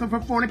the wrath of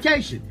her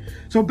fornication.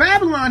 So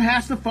Babylon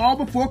has to fall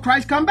before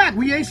Christ come back.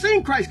 We ain't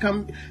seen Christ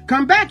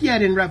come back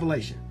yet in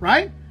Revelation,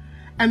 right?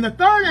 And the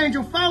third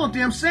angel followed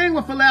them, saying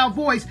with a loud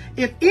voice,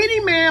 if any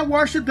man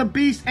worship the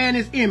beast and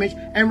his image,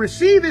 and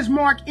receive his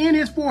mark in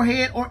his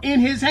forehead or in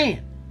his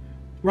hand.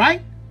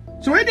 Right?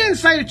 So it didn't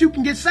say that you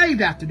can get saved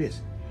after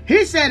this.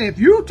 He said, if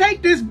you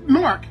take this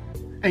mark,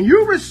 and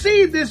you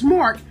receive this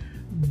mark,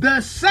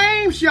 the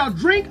same shall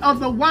drink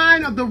of the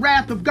wine of the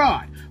wrath of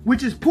God,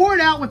 which is poured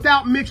out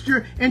without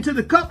mixture into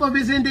the cup of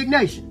his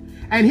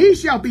indignation. And he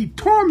shall be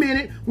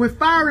tormented with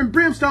fire and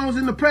brimstones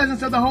in the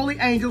presence of the holy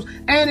angels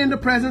and in the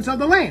presence of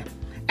the Lamb.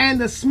 And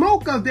the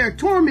smoke of their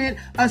torment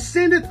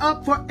ascendeth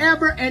up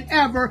forever and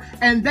ever,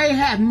 and they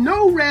have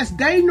no rest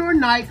day nor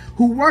night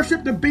who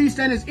worship the beast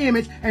and his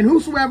image, and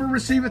whosoever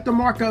receiveth the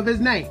mark of his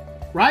name.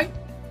 Right?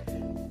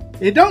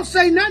 It don't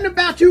say nothing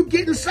about you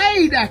getting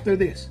saved after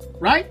this.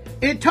 Right?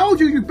 It told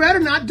you you better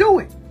not do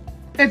it.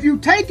 If you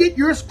take it,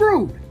 you're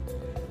screwed.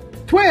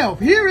 12.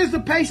 Here is the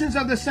patience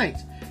of the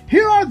saints.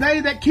 Here are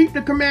they that keep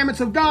the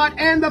commandments of God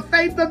and the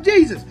faith of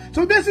Jesus.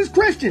 So this is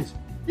Christians.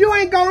 You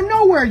ain't going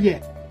nowhere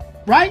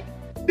yet. Right?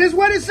 This is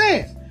what it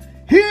says.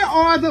 Here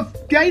are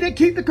they that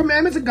keep the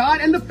commandments of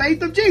God and the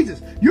faith of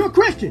Jesus. You're a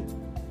Christian.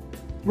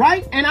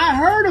 Right? And I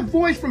heard a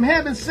voice from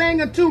heaven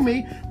saying unto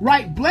me,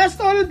 right,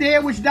 blessed are the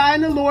dead which die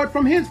in the Lord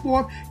from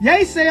henceforth.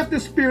 Yea, saith the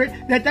Spirit,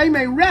 that they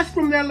may rest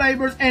from their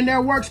labors and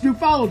their works do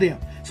follow them.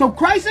 So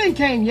Christ ain't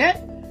came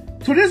yet.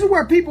 So this is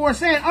where people are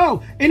saying,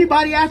 oh,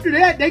 anybody after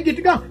that, they get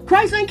to go.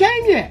 Christ ain't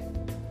came yet.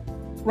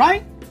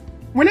 Right?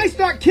 When they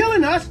start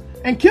killing us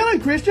and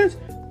killing Christians,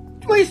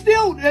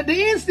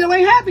 the end still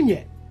ain't happened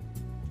yet.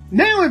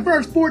 Now in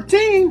verse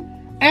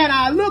 14, and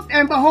I looked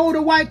and behold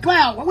a white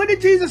cloud. What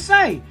did Jesus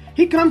say?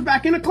 He comes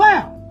back in a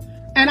cloud.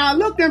 And I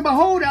looked and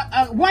behold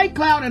a white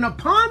cloud, and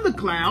upon the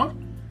cloud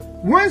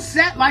one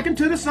sat like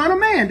unto the Son of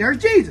Man. There's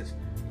Jesus.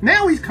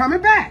 Now he's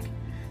coming back,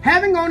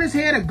 having on his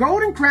head a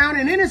golden crown,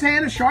 and in his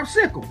hand a sharp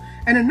sickle.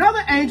 And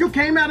another angel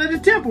came out of the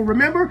temple.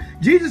 Remember,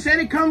 Jesus said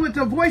he come with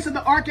the voice of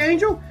the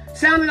archangel,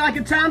 sounding like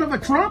the sound of a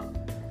trump.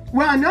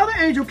 Well, another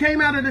angel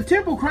came out of the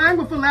temple, crying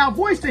with a loud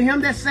voice to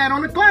him that sat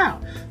on the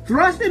cloud,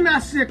 thrust in thy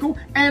sickle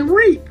and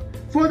reap,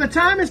 for the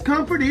time is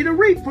come for thee to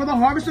reap, for the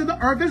harvest of the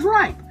earth is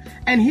ripe.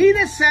 And he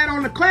that sat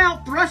on the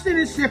cloud thrust in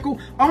his sickle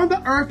on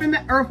the earth, and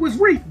the earth was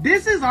reaped.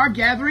 This is our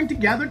gathering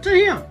together to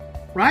him,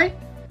 right?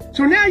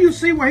 So now you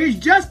see where he's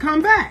just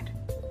come back.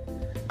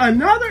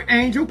 Another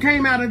angel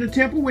came out of the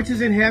temple which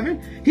is in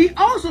heaven, he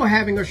also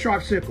having a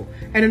sharp sickle.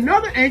 And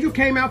another angel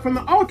came out from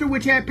the altar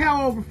which had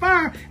power over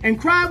fire, and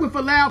cried with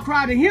a loud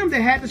cry to him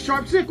that had the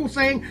sharp sickle,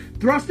 saying,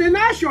 thrust in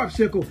thy sharp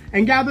sickle,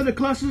 and gather the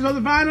clusters of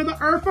the vine of the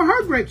earth, for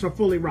her grapes are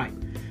fully ripe.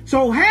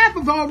 So half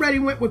have already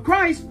went with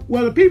Christ.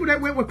 Well, the people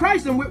that went with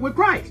Christ and went with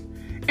Christ.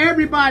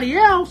 Everybody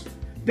else,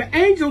 the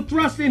angel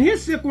thrust in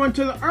his sickle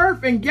into the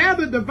earth, and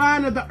gathered the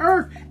vine of the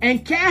earth,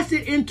 and cast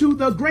it into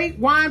the great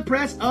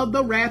winepress of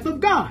the wrath of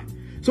God.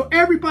 So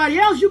everybody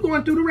else, you're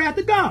going through the wrath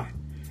of God.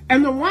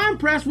 And the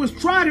winepress was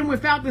trodden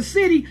without the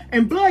city,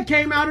 and blood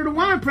came out of the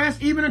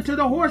winepress, even unto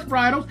the horse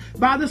bridles,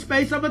 by the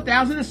space of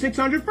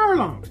 1,600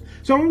 furlongs.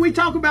 So when we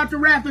talk about the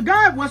wrath of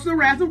God, what's the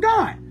wrath of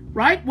God?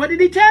 Right? What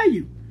did he tell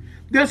you?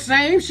 The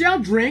same shall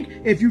drink,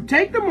 if you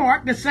take the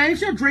mark, the same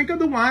shall drink of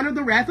the wine of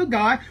the wrath of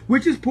God,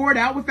 which is poured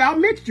out without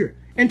mixture,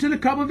 into the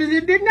cup of his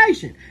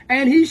indignation.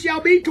 And he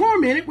shall be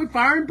tormented with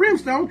fire and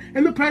brimstone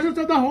in the presence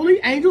of the holy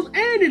angels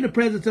and in the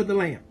presence of the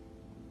Lamb.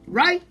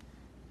 Right?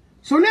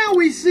 So now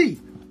we see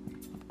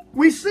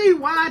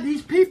why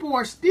these people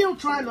are still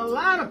trying to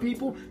lie to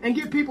people and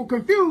get people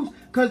confused,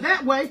 because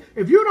that way,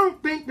 if you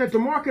don't think that the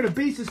mark of the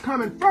beast is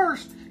coming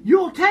first,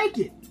 you'll take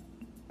it.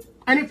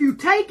 And if you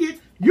take it,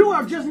 you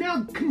have just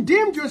now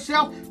condemned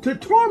yourself to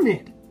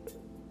torment.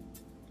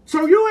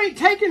 So you ain't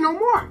taking no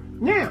more.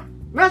 Now,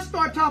 let's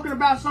start talking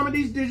about some of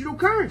these digital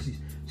currencies.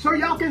 So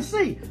y'all can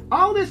see,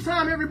 all this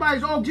time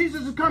everybody's, oh,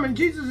 Jesus is coming,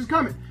 Jesus is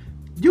coming.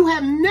 You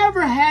have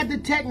never had the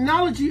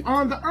technology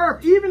on the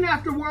earth, even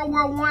after World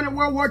War I and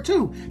World War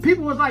II.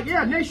 People was like,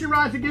 yeah, nation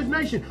rise against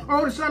nation.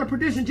 Oh, the son of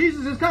perdition,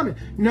 Jesus is coming.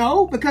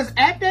 No, because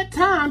at that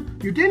time,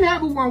 you didn't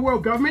have a one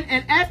world government.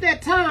 And at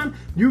that time,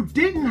 you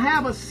didn't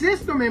have a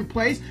system in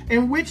place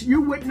in which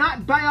you would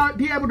not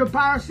be able to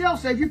buy or sell,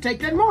 say, if you take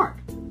that mark,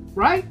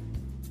 right?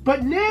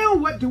 But now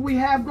what do we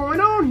have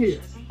going on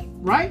here,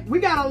 right? We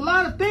got a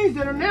lot of things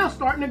that are now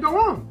starting to go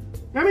on.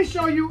 Let me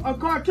show you a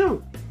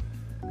cartoon.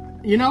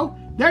 You know,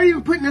 they're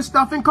even putting this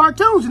stuff in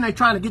cartoons and they're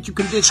trying to get you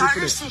conditioned for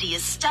this. Charter City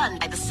is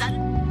stunned by the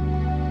sudden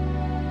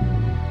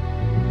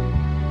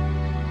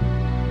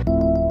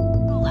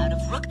rollout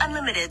of Rook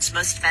Unlimited's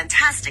most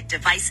fantastic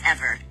device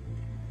ever.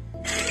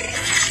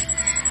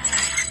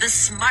 The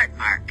Smart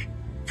Mark.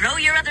 Throw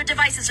your other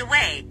devices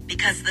away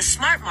because the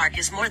Smart Mark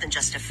is more than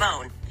just a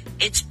phone.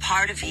 It's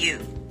part of you.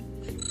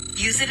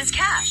 Use it as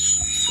cash.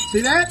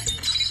 See that?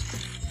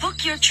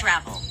 Book your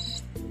travel.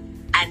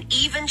 And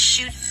even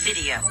shoot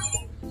video.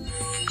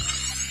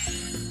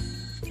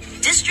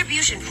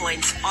 Distribution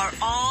points are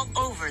all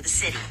over the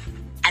city.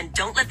 And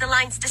don't let the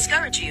lines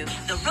discourage you.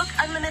 The Rook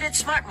Unlimited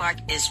Smart Mark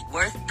is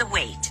worth the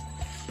wait.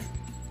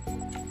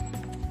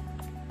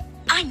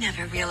 I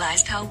never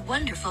realized how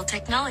wonderful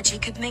technology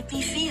could make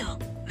me feel.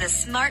 The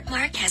Smart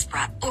Mark has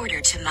brought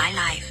order to my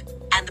life.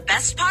 And the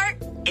best part?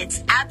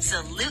 It's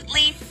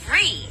absolutely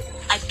free.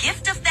 A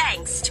gift of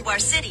thanks to our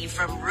city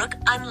from Rook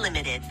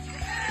Unlimited.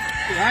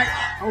 Right?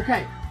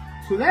 Okay.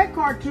 So that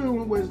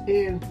cartoon was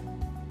in.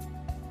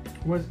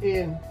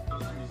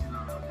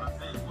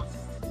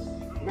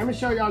 Let me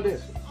show y'all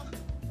this.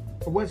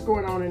 Of what's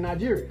going on in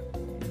Nigeria.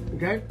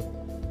 Okay?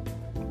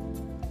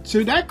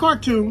 So that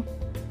cartoon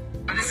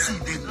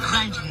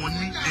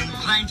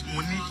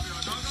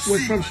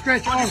was from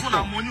Stretch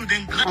Armstrong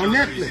on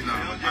Netflix.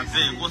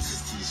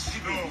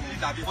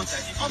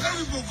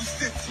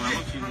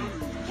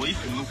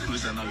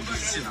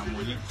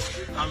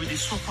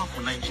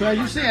 So as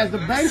you see, as the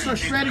banks are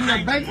shredding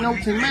their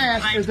banknotes in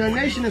mass, as their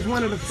nation is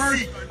one of the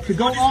first to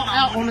go all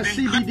out on the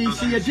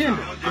CBDC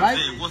agenda, right?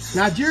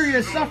 Nigeria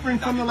is suffering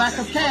from the lack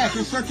of cash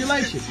in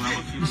circulation.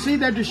 You see,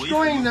 they're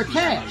destroying their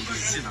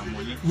cash.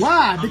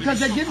 Why? Because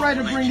they're getting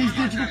ready to bring these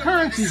digital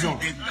currencies on,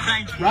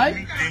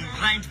 right?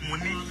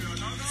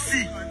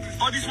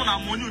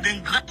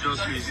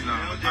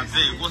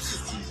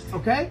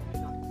 Okay?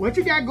 What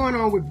you got going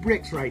on with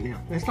BRICS right now?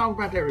 Let's talk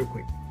about that real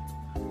quick.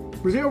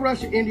 Brazil,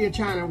 Russia, India,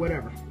 China,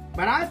 whatever.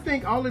 But I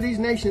think all of these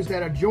nations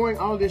that are joining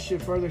all this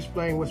should further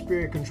explain what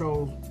spirit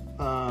controls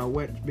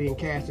what's being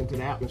cast into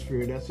the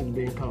atmosphere. That's just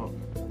being called,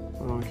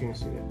 hold on, I can't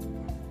see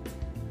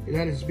that.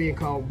 That is being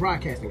called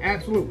broadcasting.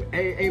 Absolutely.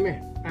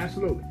 Amen.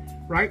 Absolutely.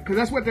 Right? Because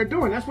that's what they're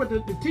doing. That's what the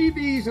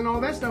TVs and all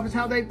that stuff is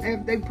how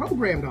they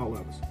programmed all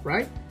of us.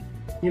 Right?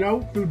 You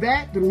know, through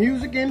that, the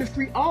music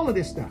industry, all of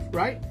this stuff.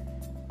 Right?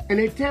 And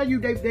they tell you,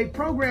 they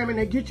program and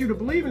they get you to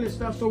believe in this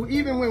stuff. So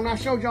even when I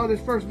showed y'all this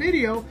first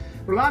video,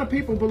 a lot of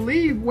people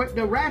believe what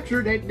the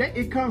rapture, that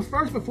it comes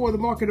first before the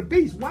mark of the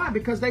beast. Why?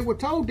 Because they were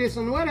told this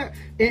and whatever,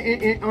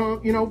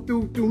 you know,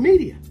 through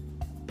media.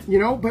 You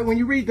know, but when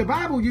you read the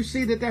Bible, you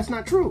see that that's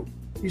not true.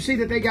 You see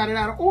that they got it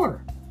out of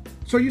order.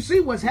 So you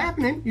see what's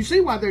happening. You see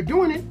why they're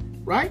doing it,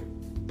 right?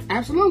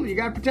 Absolutely. You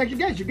got to protect your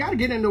gates. You got to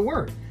get in the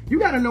Word. You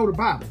got to know the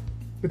Bible.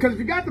 Because if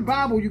you got the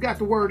Bible, you got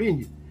the Word in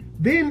you.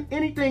 Then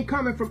anything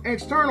coming from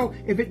external,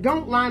 if it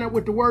don't line up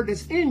with the word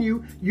that's in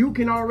you, you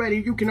can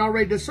already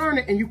discern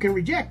it and you can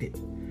reject it.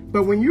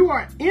 But when you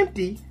are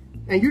empty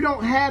and you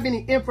don't have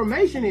any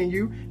information in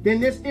you,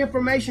 then this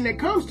information that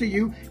comes to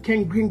you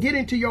can get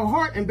into your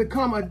heart and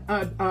become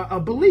a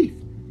belief.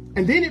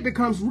 And then it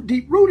becomes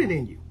deep rooted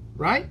in you,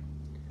 right?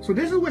 So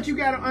this is what you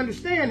got to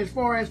understand as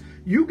far as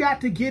you got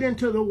to get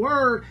into the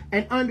word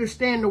and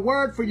understand the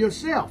word for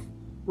yourself,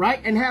 right?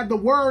 And have the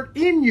word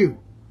in you,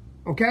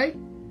 okay?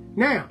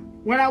 Now,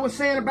 what I was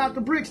saying about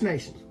the BRICS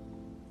nations,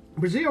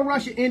 Brazil,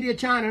 Russia, India,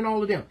 China, and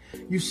all of them.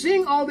 You're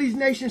seeing all these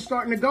nations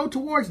starting to go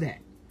towards that.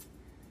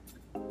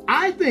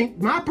 I think,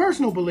 my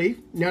personal belief,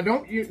 now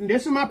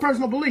this is my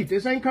personal belief.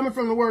 This ain't coming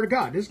from the word of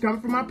God. This is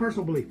coming from my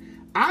personal belief.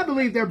 I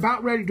believe they're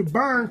about ready to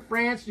burn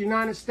France, the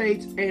United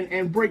States,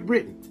 and Great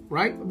Britain,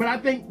 right? But I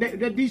think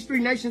that these three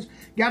nations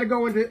got to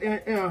go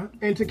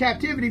into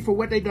captivity for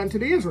what they've done to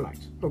the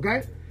Israelites,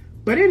 okay?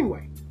 But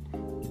anyway,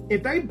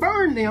 if they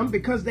burn them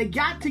because they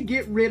got to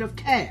get rid of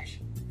cash,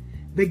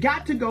 they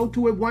got to go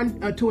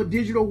to a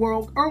digital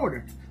world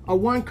order, a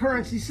one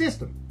currency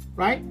system,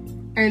 right?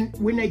 And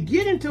when they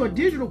get into a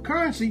digital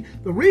currency,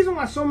 the reason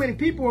why so many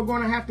people are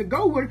going to have to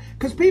go with it,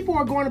 because people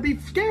are going to be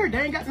scared.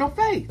 They ain't got no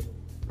faith,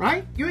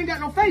 right? You ain't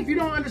got no faith. You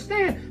don't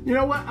understand. You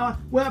know what?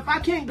 Well, if I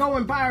can't go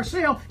and buy or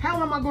sell,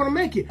 how am I going to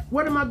make it?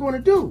 What am I going to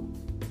do,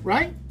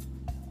 right?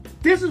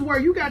 This is where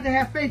you got to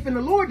have faith in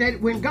the Lord, that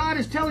when God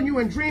is telling you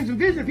in dreams and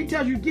visions, if he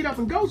tells you to get up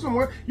and go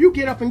somewhere, you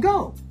get up and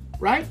go,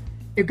 right?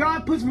 If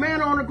God puts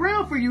manna on the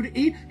ground for you to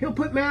eat, he'll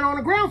put manna on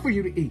the ground for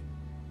you to eat.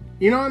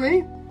 You know what I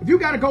mean? If you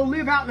got to go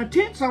live out in a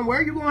tent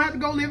somewhere, you're going to have to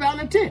go live out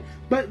in a tent.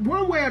 But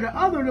one way or the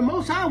other, the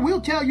Most High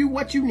will tell you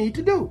what you need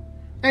to do.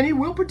 And he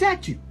will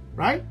protect you,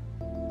 right?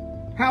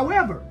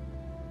 However,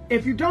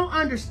 if you don't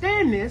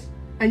understand this,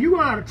 and you're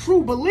not a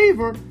true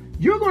believer,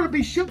 you're going to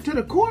be shook to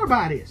the core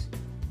by this.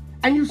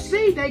 And you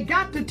see, they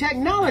got the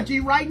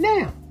technology right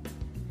now.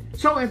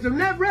 So as the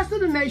rest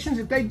of the nations,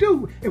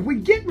 if we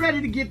get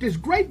ready to get this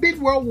great big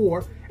world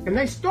war, and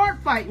they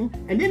start fighting,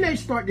 and then they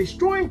start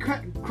destroying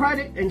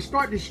credit and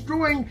start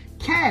destroying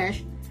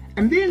cash,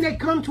 and then they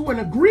come to an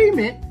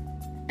agreement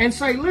and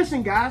say,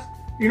 listen, guys,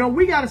 you know,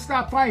 we got to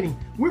stop fighting.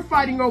 We're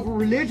fighting over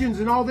religions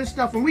and all this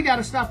stuff, and we got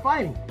to stop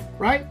fighting,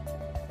 right?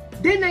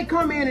 Then they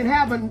come in and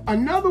have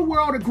another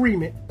world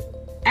agreement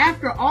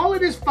after all of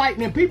this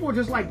fighting, and people are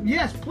just like,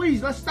 yes,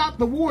 please, let's stop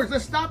the wars.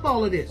 Let's stop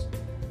all of this.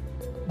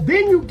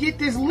 Then you get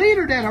this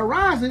leader that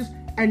arises,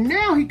 and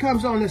now he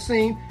comes on the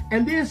scene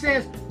and then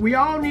says, we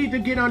all need to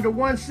get under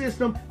one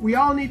system. We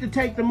all need to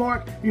take the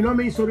mark, you know what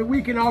I mean, so that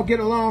we can all get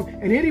along.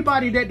 And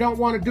anybody that don't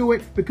want to do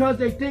it because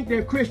they think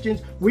they're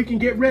Christians, we can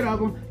get rid of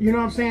them, you know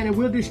what I'm saying, and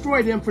we'll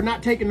destroy them for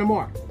not taking the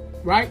mark,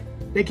 right?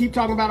 They keep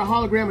talking about a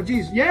hologram of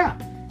Jesus. Yeah,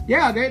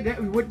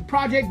 with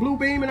Project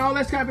Bluebeam and all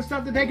that type of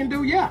stuff that they can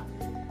do, yeah,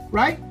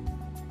 right?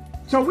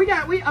 So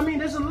I mean,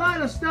 there's a lot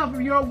of stuff.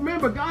 You know,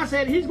 remember, God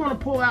said he's going to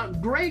pull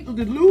out great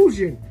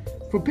delusion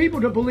for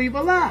people to believe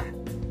a lie,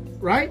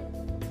 right?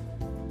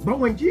 But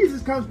when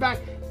Jesus comes back,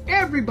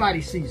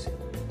 everybody sees it.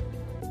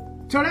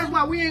 So that's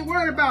why we ain't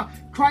worried about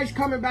Christ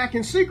coming back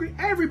in secret.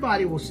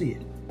 Everybody will see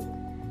it.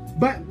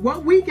 But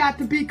what we got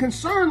to be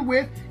concerned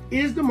with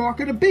is the mark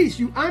of the beast.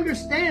 You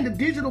understand the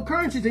digital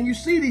currencies, and you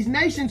see these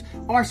nations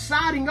are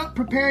siding up,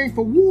 preparing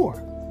for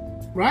war,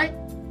 right?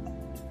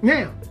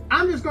 Now,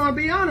 I'm just going to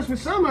be honest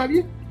with some of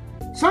you.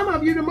 Some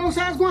of you, the Most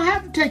High is going to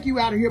have to take you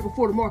out of here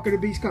before the mark of the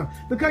beast comes,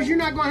 because you're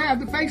not going to have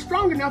the faith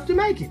strong enough to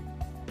make it.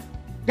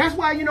 That's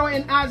why, you know,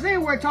 in Isaiah,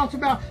 where it talks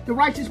about the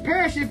righteous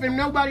perisheth and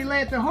nobody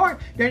lay at their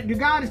heart, that the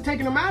God is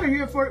taking them out of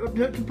here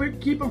to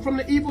keep them from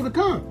the evil to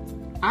come.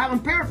 I'm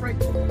paraphrasing.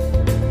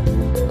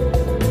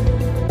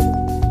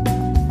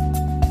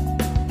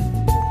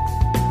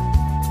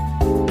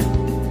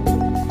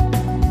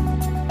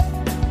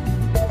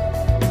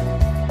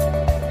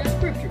 That's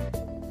scripture,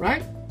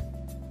 right?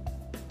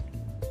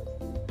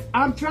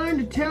 I'm trying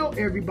to tell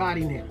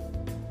everybody now,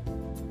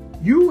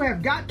 you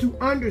have got to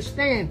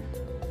understand,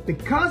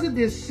 because of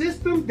this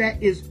system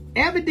that is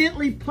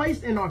evidently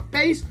placed in our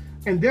face,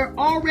 and they're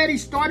already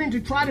starting to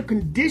try to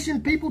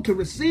condition people to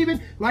receive it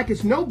like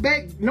it's no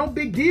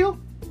big deal.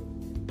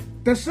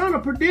 The son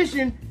of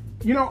perdition,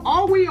 you know,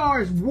 all we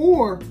are is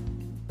war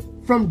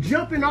from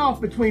jumping off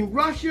between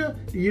Russia,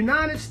 the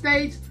United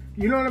States,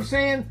 you know what I'm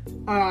saying,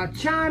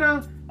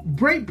 China,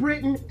 Great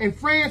Britain, and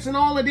France, and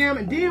all of them,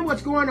 and then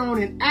what's going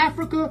on in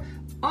Africa.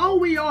 All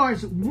we are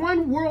is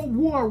one world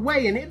war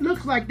away, and it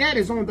looks like that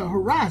is on the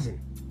horizon.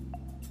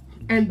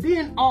 And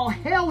then all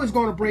hell is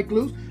going to break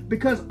loose,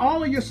 because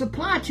all of your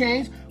supply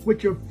chains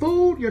with your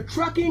food, your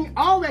trucking,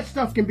 all that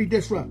stuff can be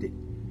disrupted.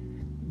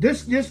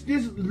 This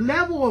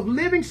level of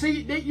living,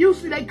 see,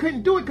 they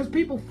couldn't do it because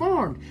people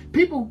farmed.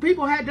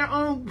 People had their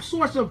own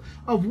source of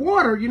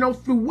water, you know,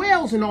 through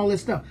wells and all this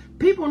stuff.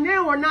 People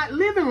now are not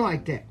living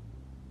like that.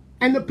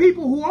 And the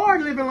people who are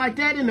living like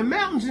that in the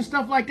mountains and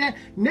stuff like that,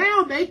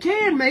 now they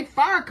can make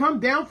fire come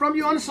down from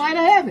you on the side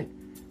of heaven.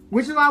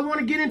 Which is why I want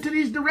to get into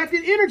these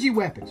directed energy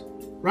weapons.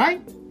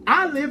 Right?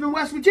 I live in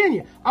West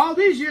Virginia. All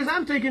these years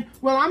I'm thinking,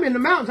 well, I'm in the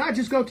mountains. I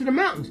just go to the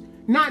mountains.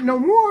 Not no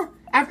more.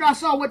 After I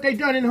saw what they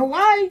done in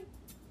Hawaii,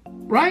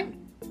 right?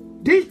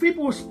 These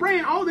people were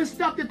spraying all this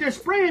stuff that they're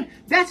spraying.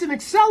 That's an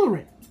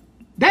accelerant.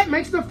 That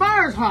makes the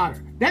fires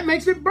hotter. That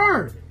makes it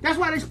burn. That's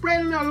why they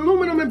spraying the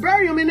aluminum and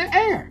barium in the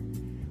air.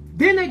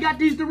 Then they got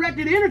these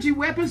directed energy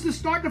weapons to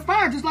start the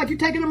fire, just like you're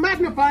taking a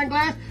magnifying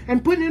glass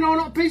and putting it on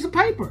a piece of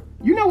paper.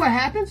 You know what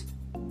happens,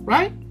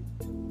 right?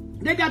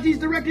 They got these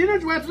directed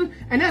energy weapons,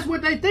 and that's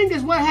what they think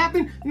is what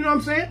happened, you know what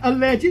I'm saying,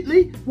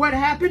 allegedly, what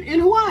happened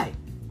in Hawaii.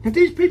 And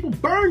these people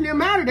burned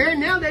them out of there, and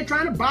now they're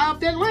trying to buy up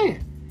that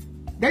land.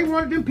 They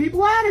wanted them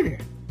people out of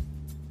there.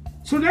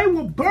 So they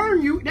will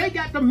burn you. They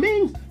got the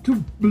means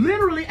to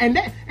literally,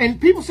 and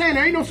people saying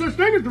there ain't no such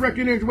thing as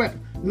directed energy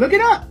weapons. Look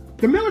it up.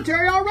 The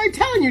military already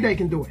telling you they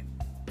can do it.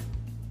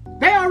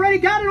 They already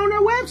got it on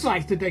their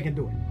websites that they can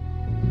do it.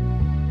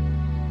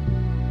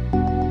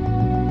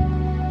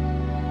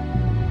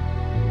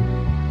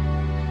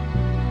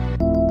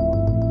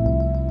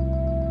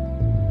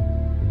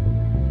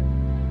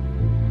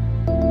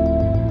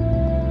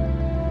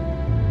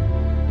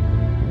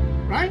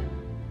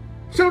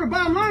 So the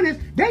bottom line is,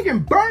 they can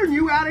burn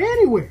you out of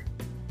anywhere.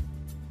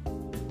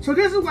 So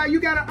this is why you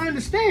got to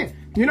understand,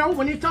 you know,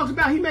 when he talks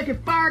about he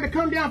making fire to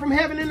come down from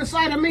heaven in the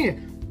sight of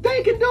men,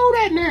 they can do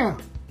that now.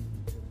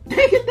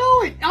 They can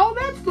do it. All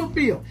that's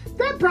fulfilled.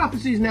 That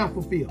prophecy is now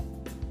fulfilled.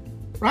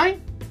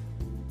 Right?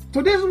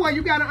 So this is why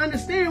you got to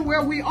understand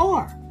where we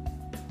are.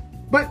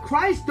 But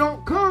Christ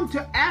don't come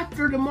to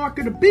after the mark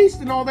of the beast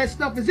and all that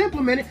stuff is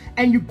implemented,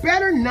 and you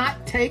better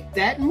not take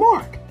that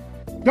mark.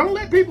 Don't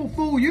let people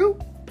fool you.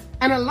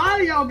 And a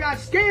lot of y'all got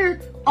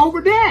scared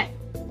over that.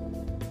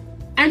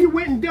 And you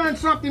went and done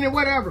something and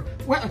whatever.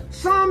 Well,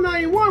 Psalm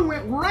 91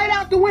 went right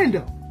out the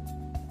window.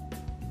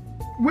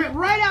 Went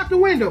right out the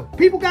window.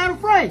 People got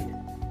afraid.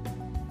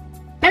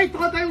 They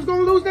thought they was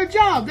going to lose their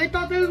job. They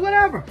thought they was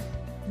whatever.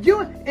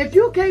 If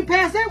you can't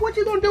pass that, what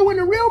you going to do when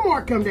the real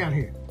mark come down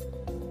here?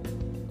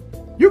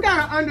 You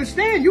got to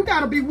understand, you got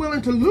to be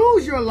willing to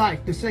lose your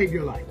life to save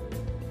your life.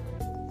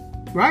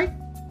 Right?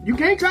 You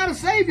can't try to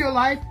save your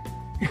life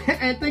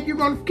and think you're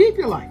going to keep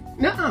your life.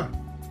 Nuh-uh.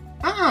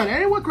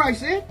 That ain't what Christ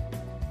said.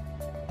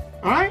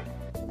 All right?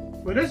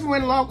 Well, this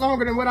went a lot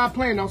longer than what I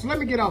planned on, so let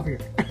me get off here.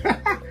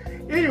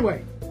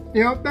 Anyway,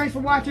 thanks for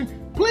watching.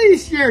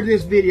 Please share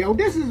this video.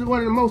 This is one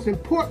of the most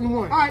important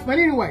ones. All right, but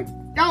anyway,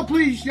 y'all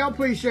please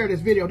share this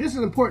video. This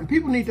is important.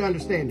 People need to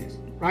understand this,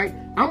 right?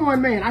 I'm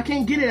one man. I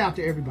can't get it out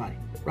to everybody,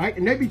 right?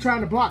 And they be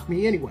trying to block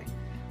me anyway.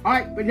 All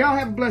right, but y'all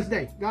have a blessed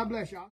day. God bless y'all.